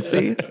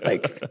currency?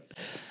 Like,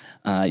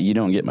 you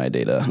don't get my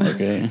data,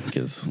 okay?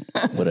 Because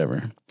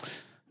whatever.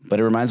 But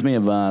it reminds me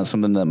of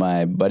something that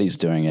my buddy's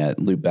doing at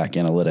Loopback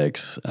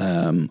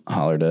Analytics.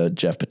 Holler to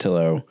Jeff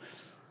Patillo.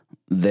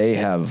 They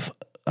have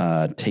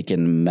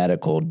taken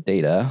medical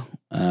data,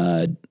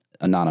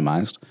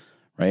 anonymized,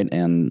 right?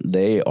 And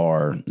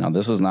now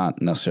this is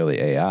not necessarily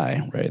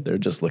AI, right? They're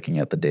just looking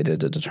at the data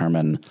to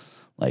determine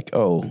like,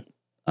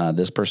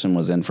 this person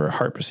was in for a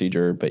heart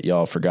procedure, but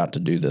y'all forgot to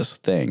do this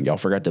thing. Y'all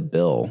forgot to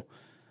bill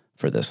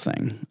for this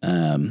thing.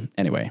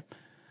 Anyway,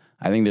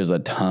 I think there's a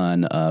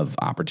ton of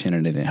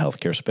opportunity in the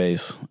healthcare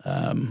space.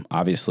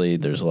 Obviously,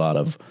 there's a lot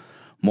of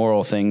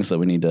moral things that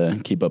we need to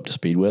keep up to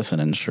speed with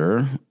and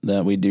ensure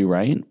that we do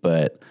right.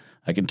 But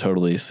I can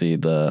totally see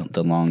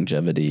the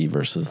longevity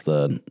versus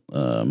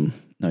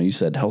you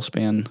said health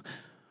span.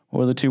 What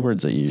were the two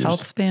words that you used?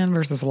 Health span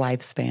versus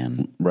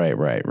lifespan. Right.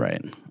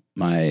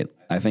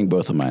 I think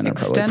both of mine are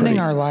extending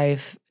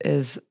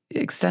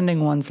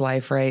extending one's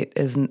life, right,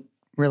 isn't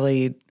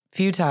really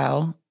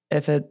futile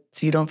if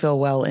you don't feel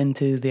well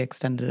into the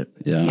extended.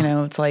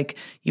 Yeah. It's like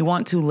you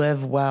want to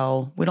live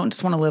well. We don't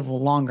just want to live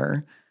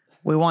longer.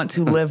 We want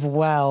to live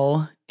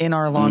well in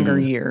our longer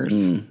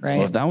years, right?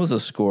 Well, if that was a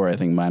score, I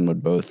think mine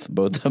would both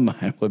of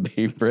mine would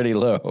be pretty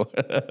low.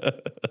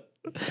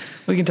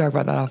 We can talk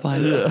about that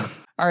offline. Yeah.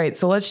 All right,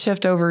 so let's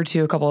shift over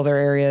to a couple other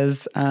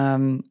areas.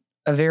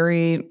 A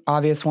very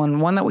obvious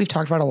one that we've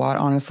talked about a lot,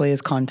 honestly,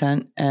 is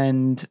content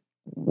and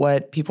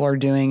what people are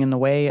doing in the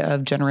way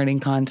of generating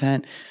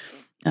content.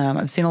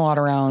 I've seen a lot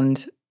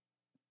around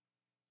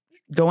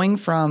going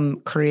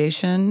from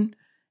creation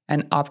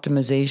and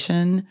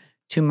optimization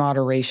to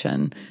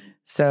moderation.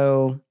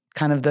 So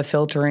kind of the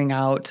filtering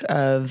out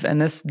of,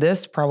 and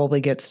this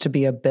probably gets to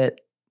be a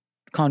bit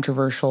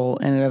controversial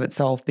in and of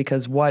itself,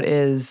 because what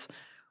is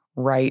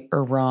right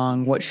or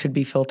wrong, what should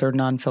be filtered,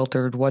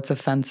 non-filtered, what's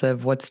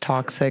offensive, what's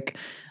toxic.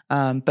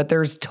 But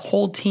there's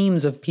whole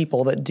teams of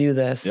people that do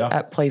this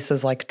at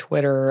places like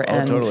Twitter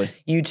and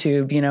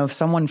YouTube. You know, if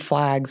someone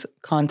flags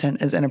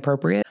content as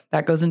inappropriate,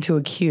 that goes into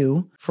a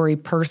queue for a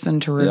person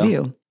to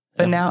review.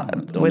 But now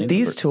with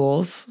these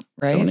tools,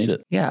 right? Don't need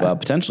it. Yeah. Well,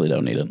 potentially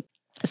don't need it.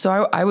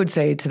 So I would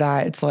say to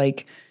that, it's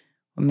like,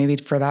 maybe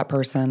for that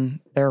person,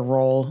 their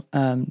role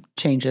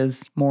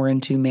changes more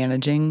into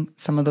managing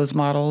some of those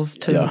models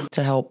to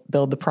help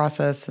build the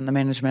process and the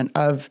management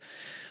of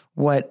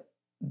what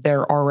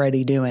they're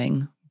already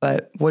doing.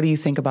 But what do you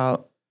think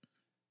about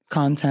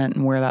content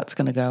and where that's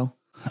going to go?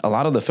 A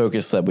lot of the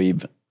focus that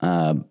we've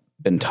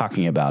been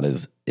talking about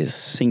is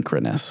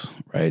synchronous,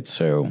 right?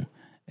 So,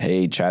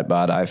 hey,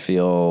 chatbot, I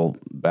feel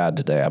bad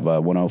today. I have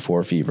a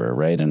 104 fever,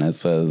 right? And it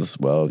says,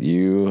 well,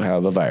 you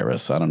have a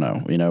virus. I don't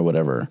know,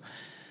 whatever.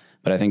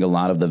 But I think a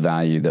lot of the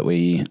value that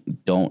we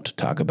don't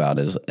talk about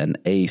is an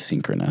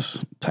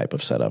asynchronous type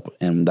of setup.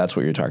 And that's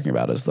what you're talking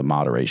about, is the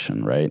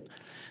moderation, right?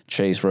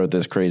 Chase wrote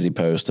this crazy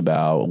post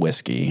about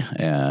whiskey.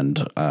 And,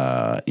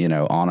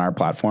 on our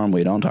platform,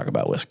 we don't talk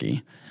about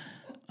whiskey.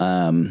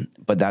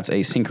 But that's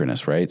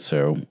asynchronous, right?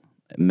 So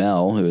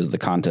Mel, who is the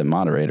content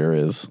moderator,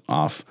 is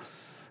off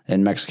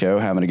in Mexico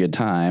having a good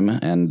time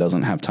and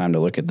doesn't have time to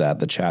look at that.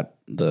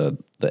 The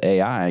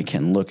AI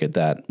can look at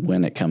that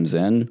when it comes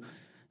in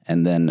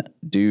and then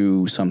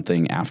do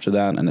something after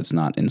that, and it's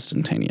not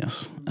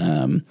instantaneous.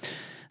 And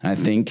I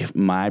think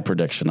my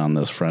prediction on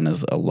this front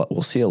is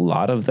we'll see a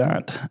lot of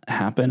that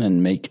happen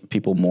and make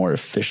people more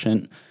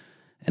efficient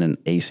in an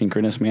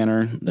asynchronous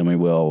manner than we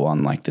will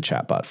on like the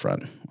chatbot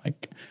front.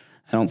 Like,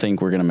 I don't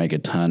think we're going to make a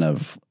ton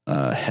of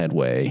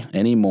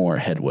any more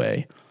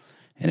headway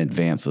and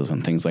advances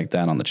and things like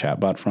that on the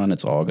chatbot front.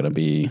 It's all going to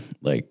be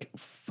like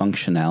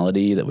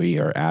functionality that we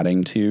are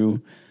adding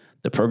to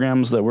the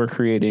programs that we're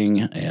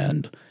creating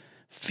and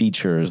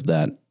features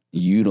that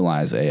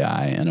utilize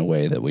AI in a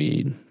way that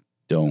we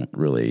don't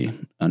really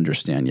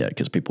understand yet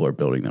because people are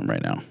building them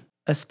right now.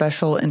 A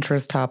special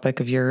interest topic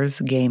of yours,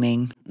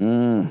 gaming.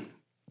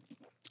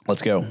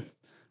 Let's go.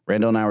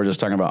 Randall and I were just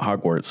talking about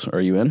Hogwarts.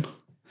 Are you in?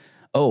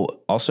 Oh,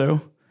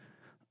 also,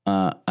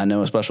 I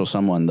know a special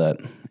someone that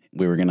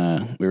we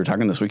were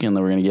talking this weekend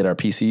that we're going to get our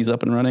PCs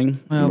up and running.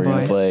 Oh, we're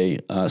going to play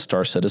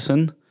Star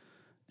Citizen,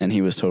 and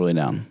he was totally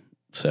down.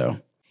 So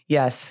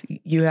yes,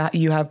 you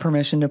have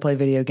permission to play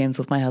video games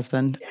with my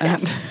husband.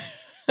 Yes.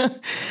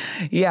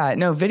 Yeah,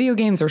 no, video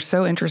games are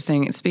so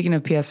interesting. Speaking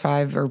of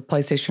PS5 or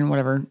PlayStation,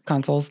 whatever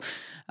consoles,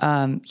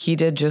 he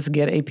did just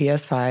get a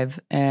PS5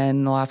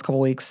 in the last couple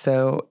of weeks.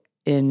 So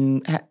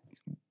in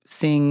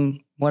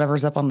seeing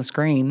whatever's up on the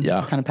screen,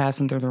 kind of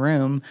passing through the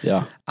room,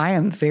 I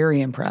am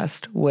very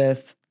impressed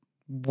with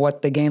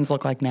what the games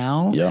look like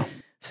now. Yeah.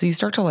 So you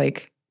start to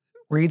like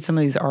read some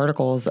of these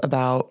articles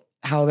about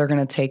how they're going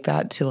to take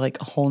that to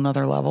like a whole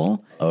nother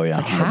level. Oh yeah,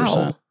 it's like 100%.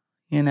 How,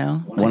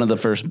 one of the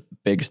first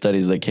big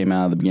studies that came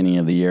out at the beginning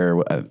of the year,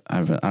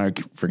 I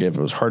forget if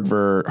it was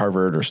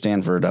Harvard or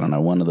Stanford. I don't know,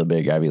 one of the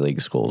big Ivy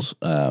League schools.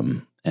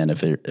 And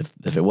if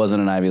it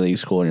wasn't an Ivy League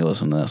school and you're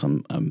listening to this,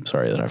 I'm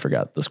sorry that I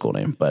forgot the school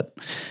name, but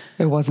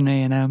it wasn't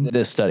A&M.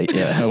 This study,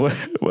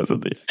 it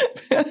wasn't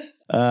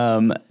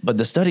but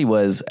the study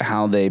was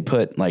how they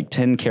put like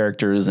 10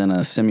 characters in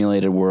a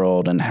simulated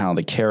world and how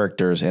the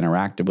characters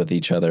interacted with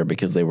each other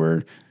because they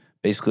were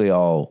basically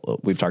all,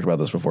 we've talked about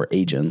this before,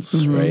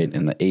 agents, right?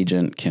 And the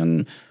agent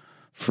can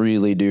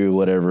freely do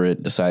whatever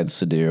it decides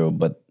to do,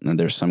 but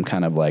there's some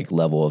kind of like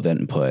level of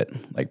input,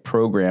 like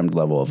programmed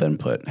level of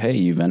input. Hey,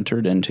 you've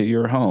entered into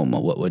your home.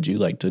 What would you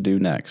like to do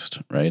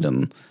next, right?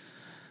 And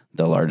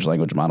the large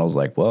language model is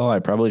like, well, I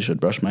probably should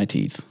brush my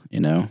teeth,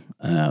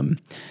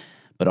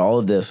 But all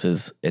of this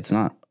it's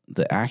not,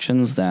 the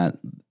actions that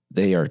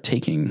they are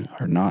taking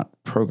are not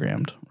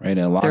programmed, right?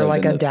 They're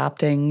like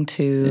adapting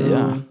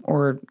to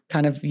or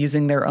kind of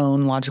using their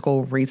own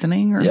logical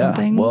reasoning or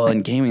something. Well,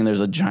 in gaming,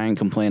 there's a giant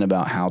complaint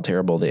about how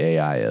terrible the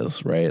AI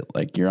is, right?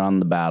 Like you're on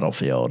the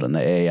battlefield and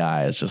the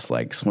AI is just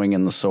like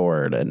swinging the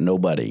sword at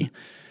nobody,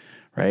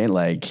 right?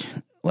 Like,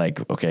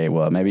 okay,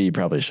 well, maybe you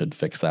probably should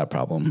fix that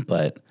problem.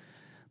 But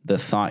the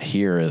thought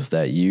here is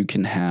that you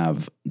can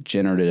have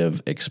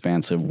generative,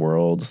 expansive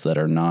worlds that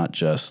are not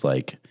just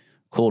like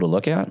cool to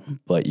look at,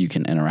 but you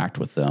can interact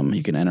with them.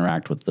 You can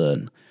interact with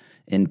the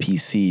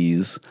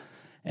NPCs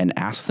and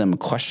ask them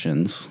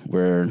questions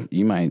where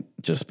you might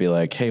just be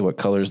like, hey, what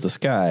color is the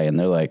sky? And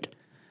they're like,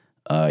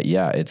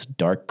 Yeah, it's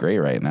dark gray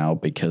right now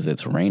because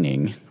it's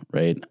raining,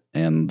 right?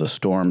 And the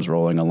storm's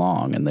rolling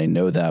along, and they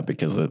know that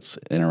because it's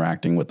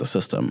interacting with the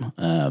system.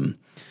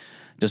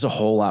 Just a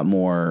whole lot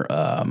more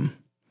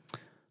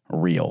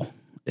real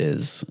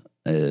is.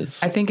 I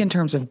think in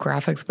terms of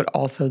graphics, but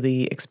also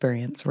the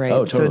experience, right?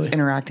 Oh, totally. So it's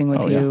interacting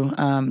with you.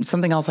 Yeah.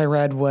 Something else I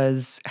read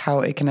was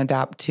how it can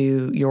adapt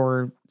to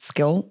your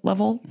skill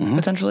level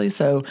potentially.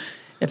 So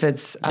if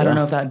it's, I don't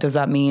know if that, does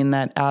that mean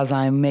that as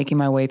I'm making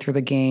my way through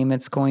the game,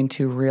 it's going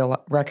to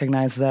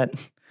recognize that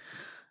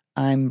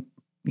I'm,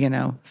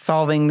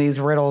 solving these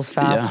riddles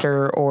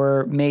faster,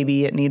 or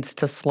maybe it needs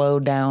to slow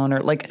down, or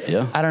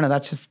I don't know.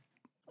 That's just.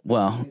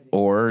 Well,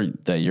 or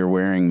that you're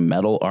wearing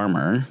metal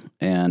armor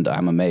and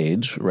I'm a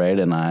mage, right?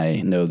 And I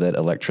know that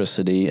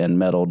electricity and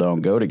metal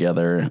don't go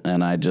together,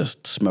 and I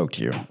just smoked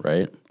you,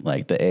 right?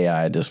 Like the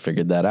AI just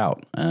figured that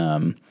out.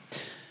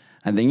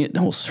 I think it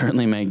will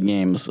certainly make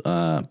games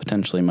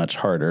potentially much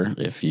harder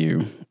if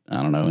you,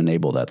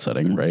 enable that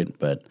setting, right?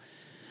 But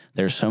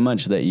there's so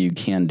much that you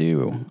can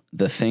do.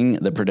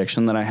 The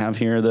prediction that I have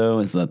here, though,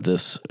 is that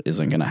this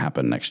isn't going to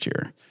happen next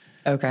year.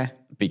 Okay.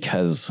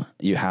 Because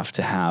you have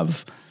to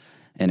have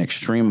an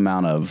extreme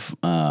amount of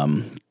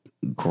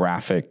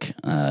graphic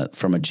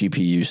from a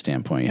GPU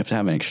standpoint. You have to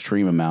have an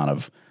extreme amount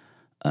of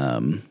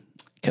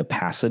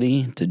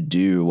capacity to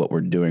do what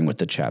we're doing with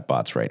the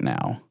chatbots right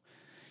now.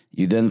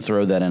 You then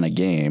throw that in a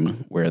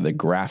game where the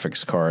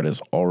graphics card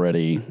is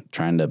already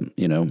trying to,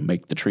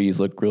 make the trees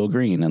look real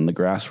green and the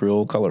grass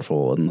real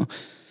colorful and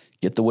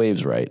get the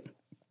waves right.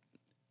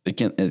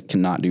 It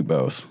cannot do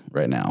both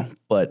right now,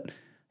 but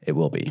it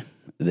will be.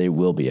 They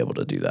will be able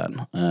to do that.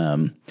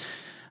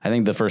 I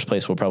think the first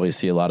place we'll probably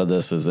see a lot of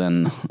this is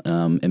in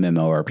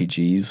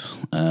MMORPGs,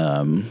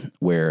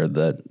 where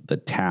the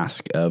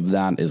task of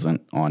that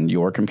isn't on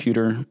your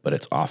computer, but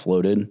it's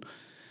offloaded,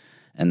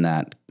 and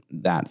that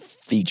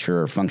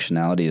feature or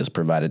functionality is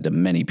provided to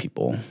many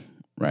people,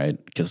 right?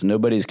 Because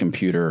nobody's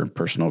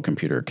personal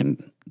computer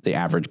the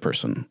average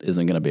person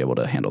isn't going to be able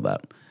to handle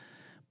that.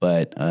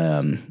 But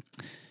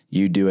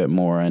you do it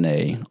more in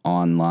a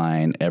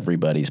online,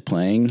 everybody's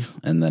playing,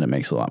 and then it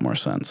makes a lot more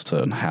sense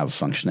to have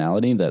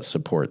functionality that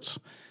supports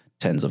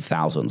tens of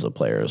thousands of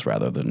players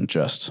rather than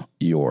just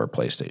your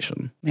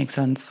PlayStation. Makes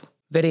sense.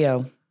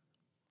 Video.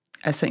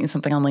 I sent you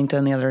something on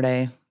LinkedIn the other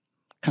day,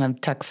 kind of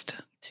text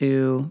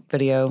to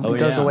video. It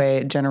goes away.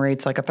 It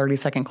generates like a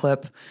 30-second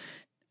clip.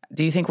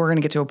 Do you think we're going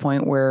to get to a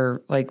point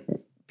where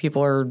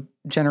people are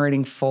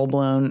generating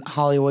full-blown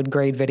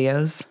Hollywood-grade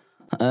videos?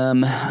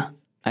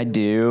 I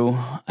do.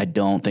 I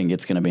don't think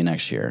it's going to be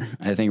next year.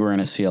 I think we're going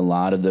to see a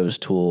lot of those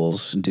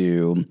tools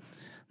do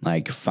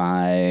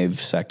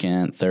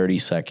 5-second,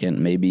 30-second,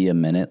 maybe a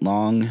minute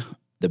long.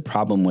 The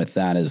problem with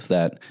that is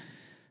that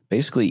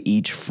basically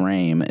each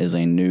frame is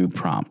a new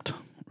prompt,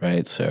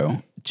 right?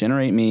 So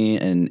generate me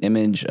an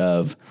image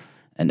of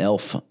an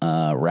elf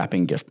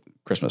wrapping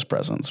Christmas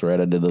presents, right?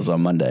 I did this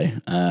on Monday.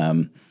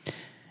 And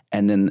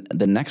then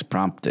the next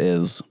prompt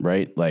is,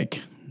 right,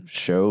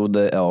 show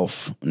the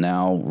elf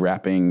now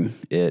wrapping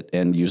it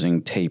and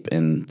using tape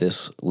in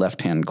this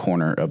left-hand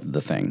corner of the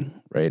thing,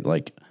 right?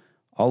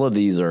 All of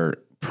these are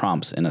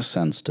prompts in a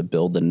sense to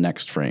build the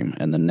next frame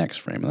and the next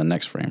frame and the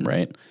next frame,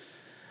 right?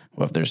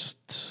 Well, if there's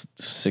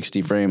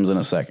 60 frames in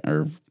a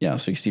second,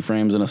 60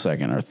 frames in a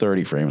second or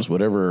 30 frames,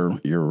 whatever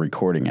you're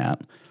recording at,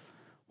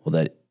 well,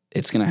 that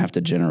it's going to have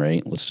to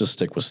generate, let's just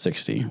stick with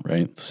 60,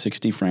 right?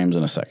 60 frames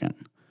in a second.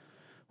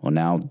 Well,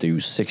 now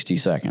do 60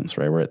 seconds,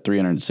 right? We're at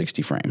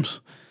 360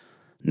 frames.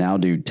 Now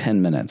do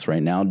 10 minutes,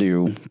 right? Now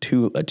do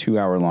a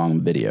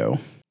 2-hour-long video.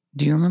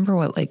 Do you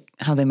remember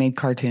how they made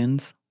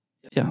cartoons?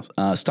 Yeah,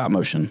 stop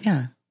motion.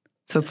 Yeah.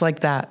 So it's like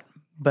that,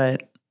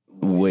 but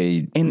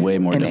way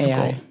more difficult.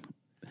 AI.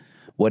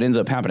 What ends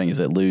up happening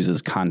is it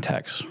loses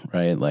context,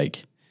 right?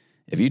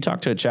 If you talk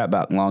to a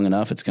chatbot long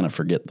enough, it's going to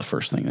forget the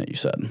first thing that you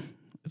said.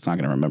 It's not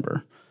going to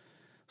remember.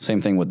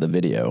 Same thing with the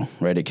video,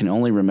 right? It can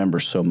only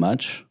remember so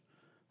much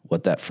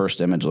what that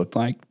first image looked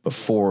like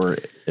before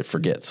it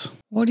forgets.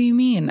 What do you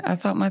mean? I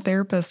thought my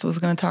therapist was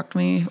going to talk to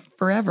me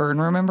forever and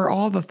remember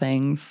all the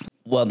things.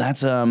 Well,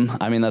 that's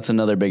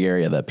another big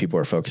area that people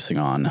are focusing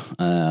on,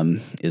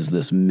 is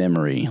this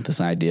memory,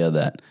 this idea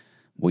that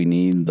we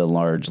need the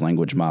large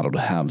language model to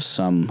have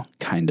some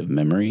kind of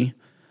memory.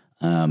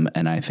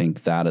 And I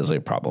think that is a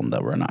problem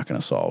that we're not going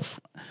to solve.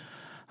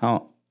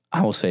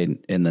 I will say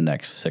in the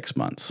next 6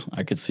 months.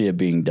 I could see it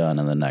being done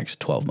in the next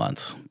 12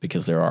 months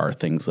because there are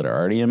things that are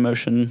already in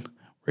motion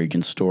where you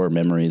can store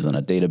memories in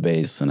a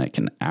database and it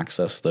can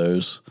access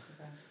those.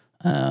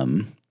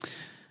 But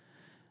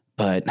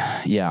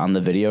yeah, on the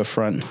video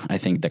front, I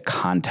think the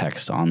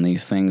context on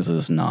these things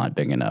is not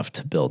big enough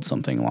to build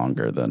something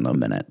longer than a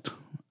minute.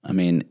 I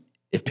mean,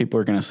 if people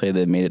are going to say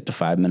they made it to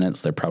 5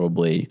 minutes, they're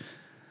probably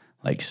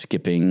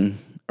skipping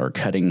or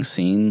cutting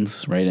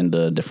scenes right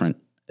into a different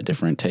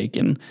take.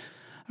 And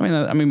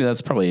maybe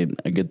that's probably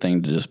a good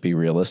thing to just be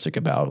realistic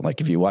about.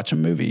 If you watch a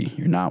movie,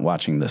 you're not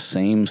watching the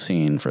same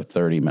scene for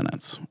 30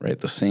 minutes, right?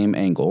 The same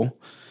angle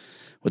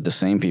with the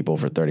same people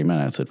for 30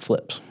 minutes, it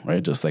flips,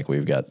 right? Just like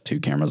we've got 2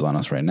 cameras on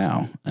us right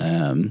now.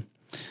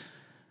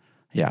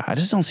 Yeah, I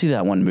just don't see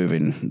that one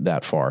moving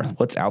that far.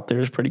 What's out there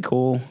is pretty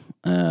cool.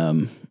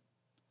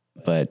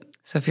 But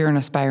So if you're an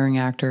aspiring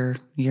actor,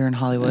 you're in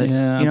Hollywood.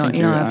 Yeah, you don't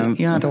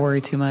have to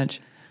worry too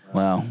much.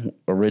 Well,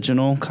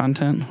 original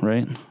content,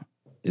 right,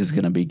 is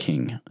going to be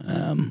king.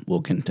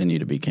 Will continue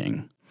to be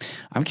king.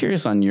 I'm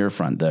curious on your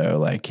front though,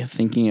 like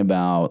thinking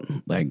about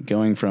like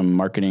going from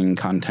marketing,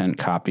 content,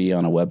 copy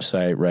on a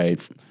website,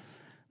 right?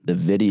 The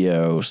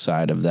video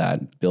side of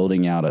that,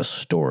 building out a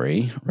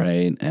story,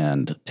 right?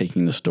 And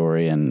taking the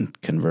story and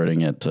converting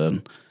it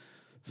to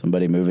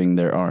somebody moving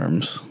their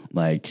arms.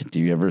 Like, do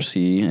you ever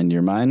see in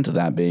your mind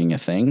that being a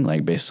thing,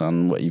 like based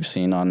on what you've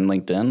seen on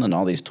LinkedIn and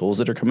all these tools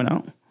that are coming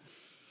out?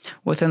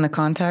 Within the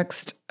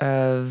context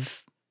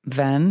of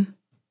Venn,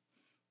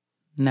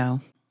 no.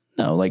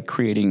 No, like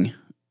creating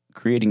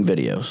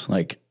videos,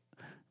 like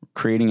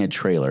creating a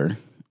trailer,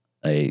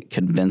 a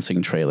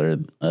convincing trailer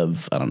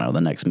of, I don't know,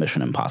 the next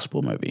Mission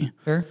Impossible movie.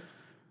 Sure.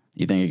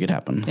 You think it could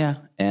happen? Yeah.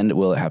 And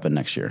will it happen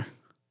next year?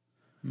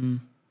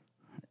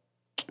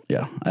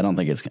 Yeah, I don't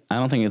think it's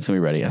gonna be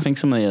ready. I think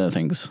some of the other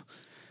things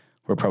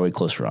we're probably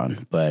closer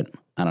on, but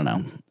I don't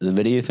know. The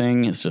video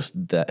thing is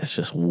it's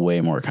just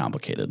way more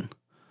complicated.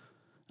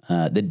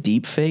 The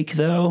deep fake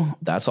though,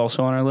 that's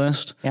also on our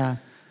list. Yeah.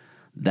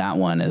 That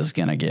one is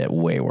gonna get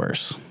way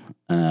worse.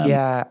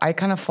 Yeah, I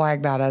kind of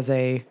flagged that as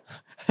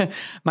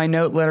my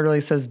note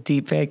literally says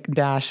deepfake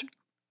dash,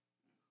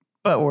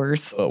 but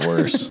worse. But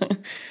worse.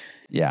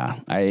 Yeah,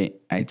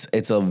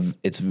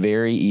 it's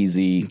very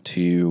easy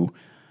to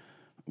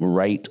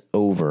write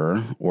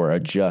over or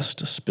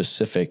adjust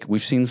specific.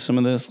 We've seen some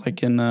of this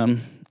like in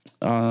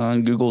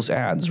on Google's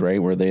ads,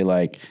 right, where they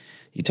like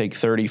you take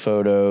 30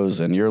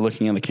 photos and you're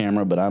looking at the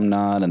camera, but I'm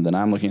not, and then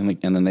I'm looking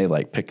and then they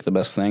like pick the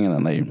best thing and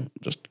then they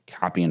just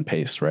copy and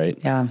paste, right?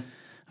 Yeah.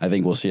 I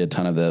think we'll see a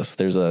ton of this.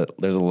 There's a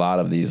lot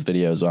of these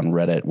videos on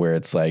Reddit where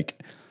it's like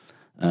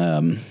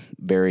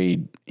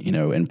very,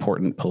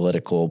 important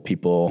political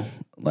people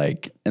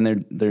like,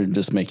 and they're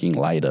just making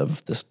light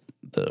of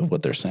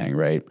what they're saying,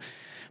 right?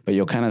 But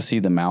you'll kind of see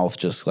the mouth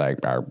just like,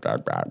 rah, rah,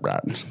 rah, rah.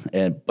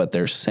 But what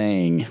they're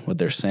saying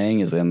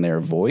is in their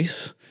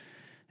voice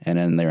and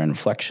in their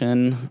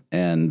inflection,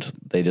 and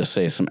they just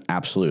say some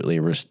absolutely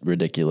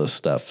ridiculous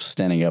stuff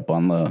standing up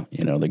on the,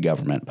 the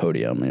government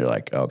podium. And you're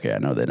like, okay, I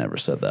know they never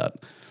said that.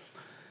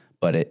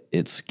 But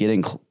it's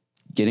getting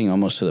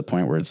almost to the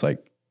point where it's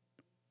like,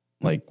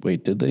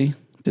 wait, did they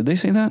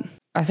say that?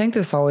 I think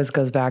this always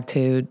goes back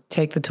to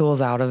take the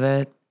tools out of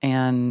it.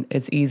 And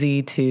it's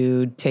easy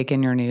to take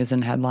in your news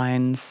and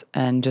headlines.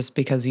 And just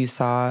because you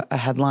saw a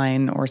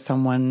headline or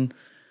someone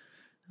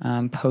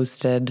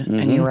posted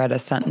and you read a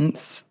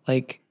sentence,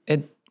 like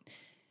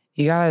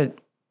you gotta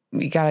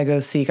go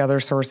seek other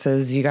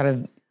sources. We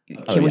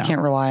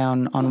can't rely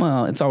on.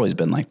 Well, it's always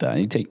been like that.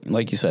 You take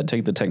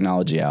the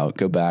technology out,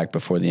 go back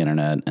before the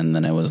internet, and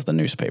then it was the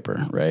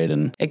newspaper, right?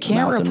 And it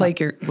can't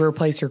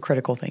replace your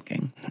critical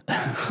thinking.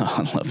 Oh,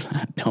 I love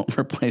that. Don't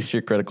replace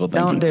your critical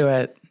thinking. Don't do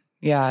it.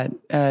 Yeah.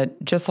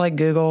 Just like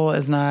Google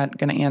is not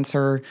going to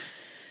answer.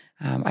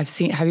 Have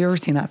you ever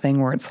seen that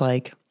thing where it's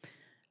like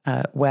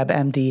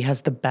WebMD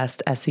has the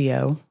best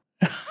SEO?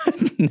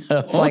 No.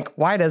 It's like,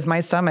 why does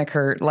my stomach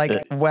hurt? Like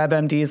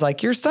WebMD is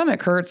like, your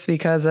stomach hurts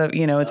because of,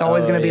 it's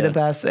always going to be the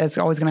best. It's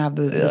always going to have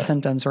the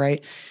symptoms,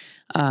 right?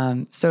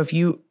 So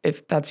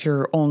if that's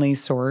your only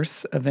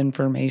source of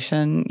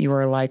information, you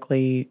are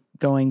likely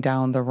going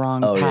down the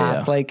wrong path.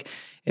 Yeah. Like,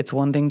 it's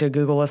one thing to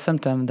Google a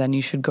symptom, then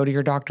you should go to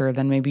your doctor.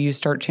 Then maybe you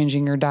start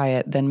changing your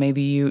diet. Then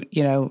maybe you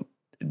seek out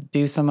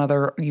some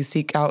other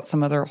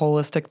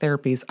holistic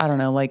therapies. I don't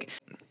know. Like,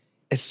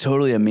 it's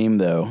totally a meme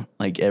though.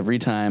 Like every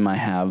time I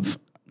have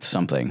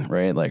something,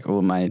 right? Like,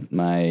 oh,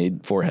 my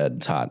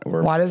forehead's hot.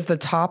 Or why does the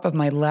top of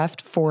my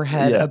left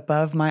forehead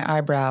above my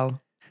eyebrow?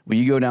 Well,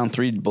 you go down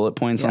 3 bullet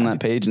points on that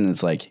page and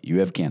it's like, you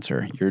have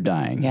cancer, you're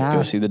dying,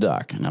 go see the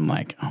doc. And I'm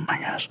like, oh my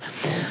gosh.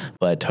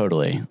 But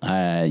totally,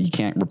 you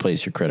can't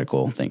replace your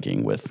critical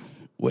thinking with.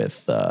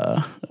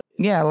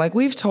 Yeah, like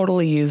we've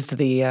totally used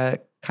the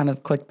kind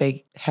of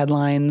clickbait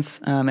headlines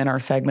in our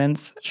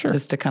segments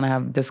just to kind of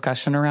have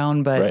discussion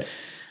around. But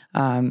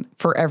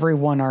for every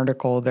one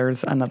article,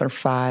 there's another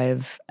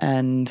 5.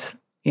 And,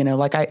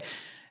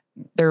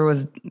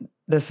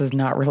 this is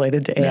not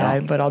related to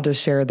AI, but I'll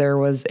just share. There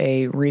was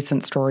a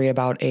recent story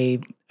about a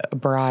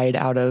bride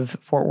out of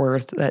Fort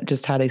Worth that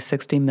just had a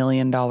 $60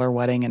 million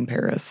wedding in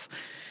Paris.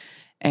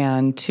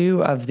 And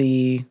 2 of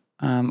the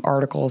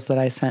articles that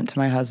I sent to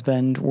my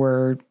husband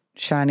were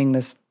shining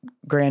this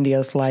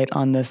grandiose light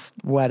on this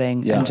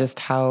wedding and just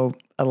how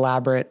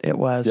elaborate it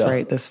was,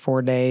 right? This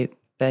 4-day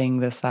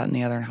thing, this, that, and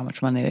the other, and how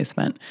much money they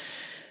spent.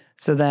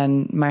 So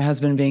then my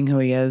husband, being who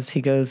he is,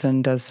 he goes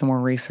and does some more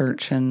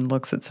research and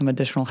looks at some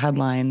additional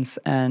headlines.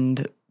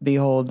 And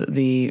behold,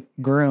 the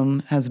groom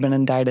has been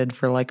indicted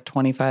for like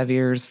 25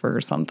 years for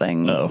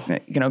something,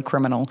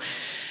 criminal.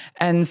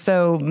 And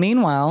so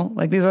meanwhile,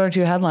 like these other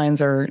 2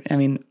 headlines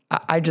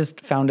I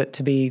just found it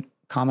to be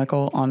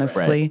comical,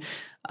 honestly.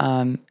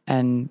 Right.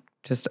 And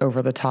just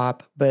over the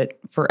top. But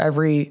for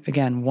every,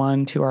 again,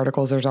 1-2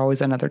 articles, there's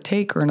always another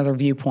take or another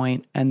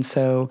viewpoint. And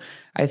so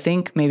I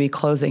think maybe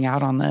closing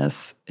out on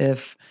this,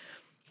 if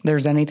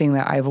there's anything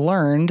that I've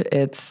learned,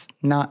 it's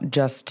not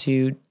just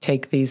to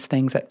take these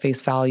things at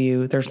face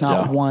value. There's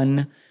not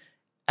one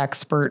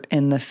expert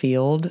in the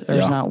field.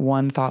 There's not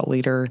one thought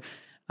leader.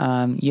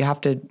 You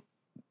have to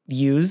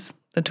use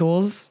the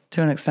tools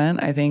to an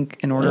extent, I think,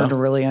 in order to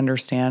really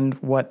understand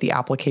what the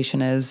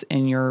application is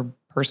in your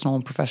personal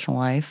and professional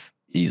life.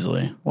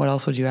 Easily. What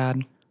else would you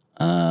add?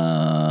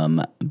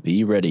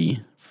 Be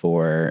ready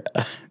for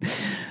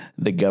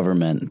the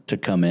government to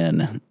come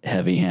in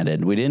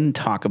heavy-handed. We didn't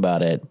talk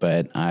about it,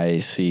 but I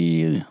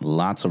see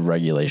lots of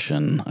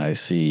regulation. I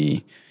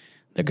see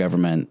the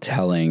government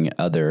telling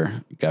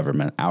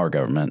our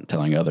government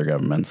telling other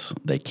governments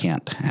they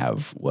can't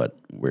have what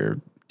we're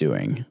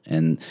doing.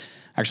 And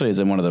actually, it's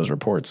in one of those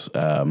reports,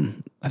 I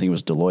think it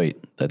was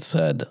Deloitte that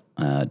said,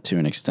 to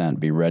an extent,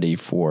 be ready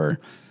for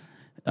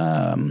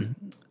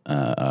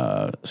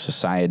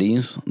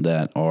societies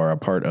that are a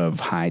part of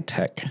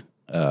high-tech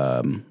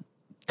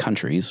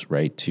countries,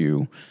 right,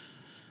 to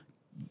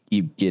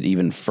get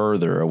even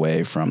further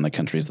away from the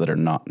countries that are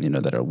not,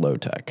 that are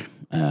low-tech.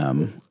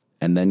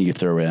 And then you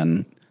throw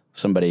in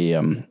somebody,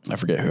 I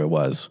forget who it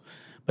was,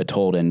 but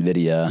told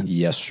NVIDIA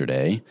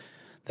yesterday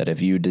that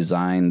if you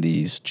design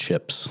these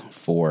chips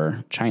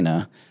for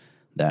China,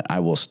 that I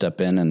will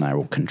step in and I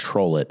will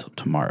control it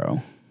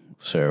tomorrow.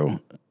 So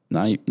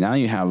now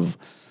you have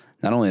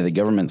not only the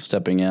government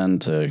stepping in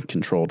to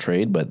control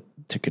trade, but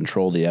to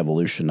control the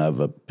evolution of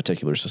a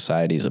particular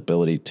society's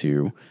ability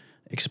to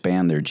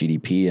expand their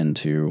GDP and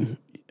to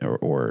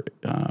or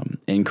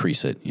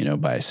increase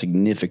it, by a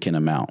significant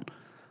amount.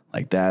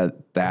 Like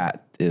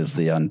that is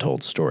the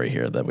untold story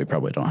here that we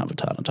probably don't have a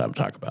ton of time to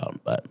talk about.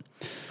 But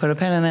put a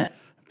pin in it.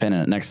 Pin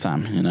in it next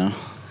time, All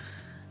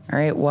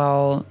right.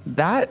 Well,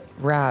 that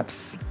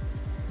wraps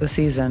the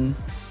season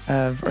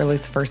of, or at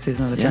least the first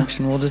season of The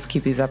Junction. We'll just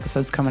keep these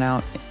episodes coming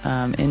out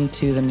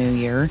into the new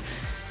year.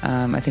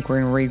 I think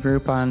we're going to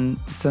regroup on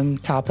some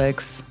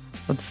topics.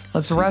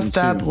 Let's rest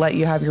up, let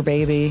you have your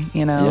baby,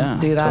 do that.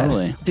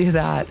 Totally. Do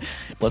that.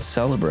 Let's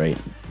celebrate,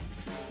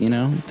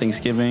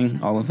 Thanksgiving,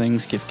 all the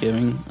things, gift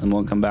giving, and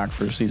we'll come back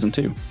for season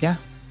 2. Yeah,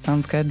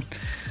 sounds good.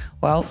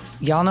 Well,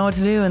 y'all know what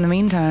to do in the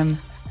meantime.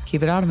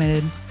 Keep it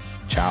automated.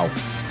 Ciao.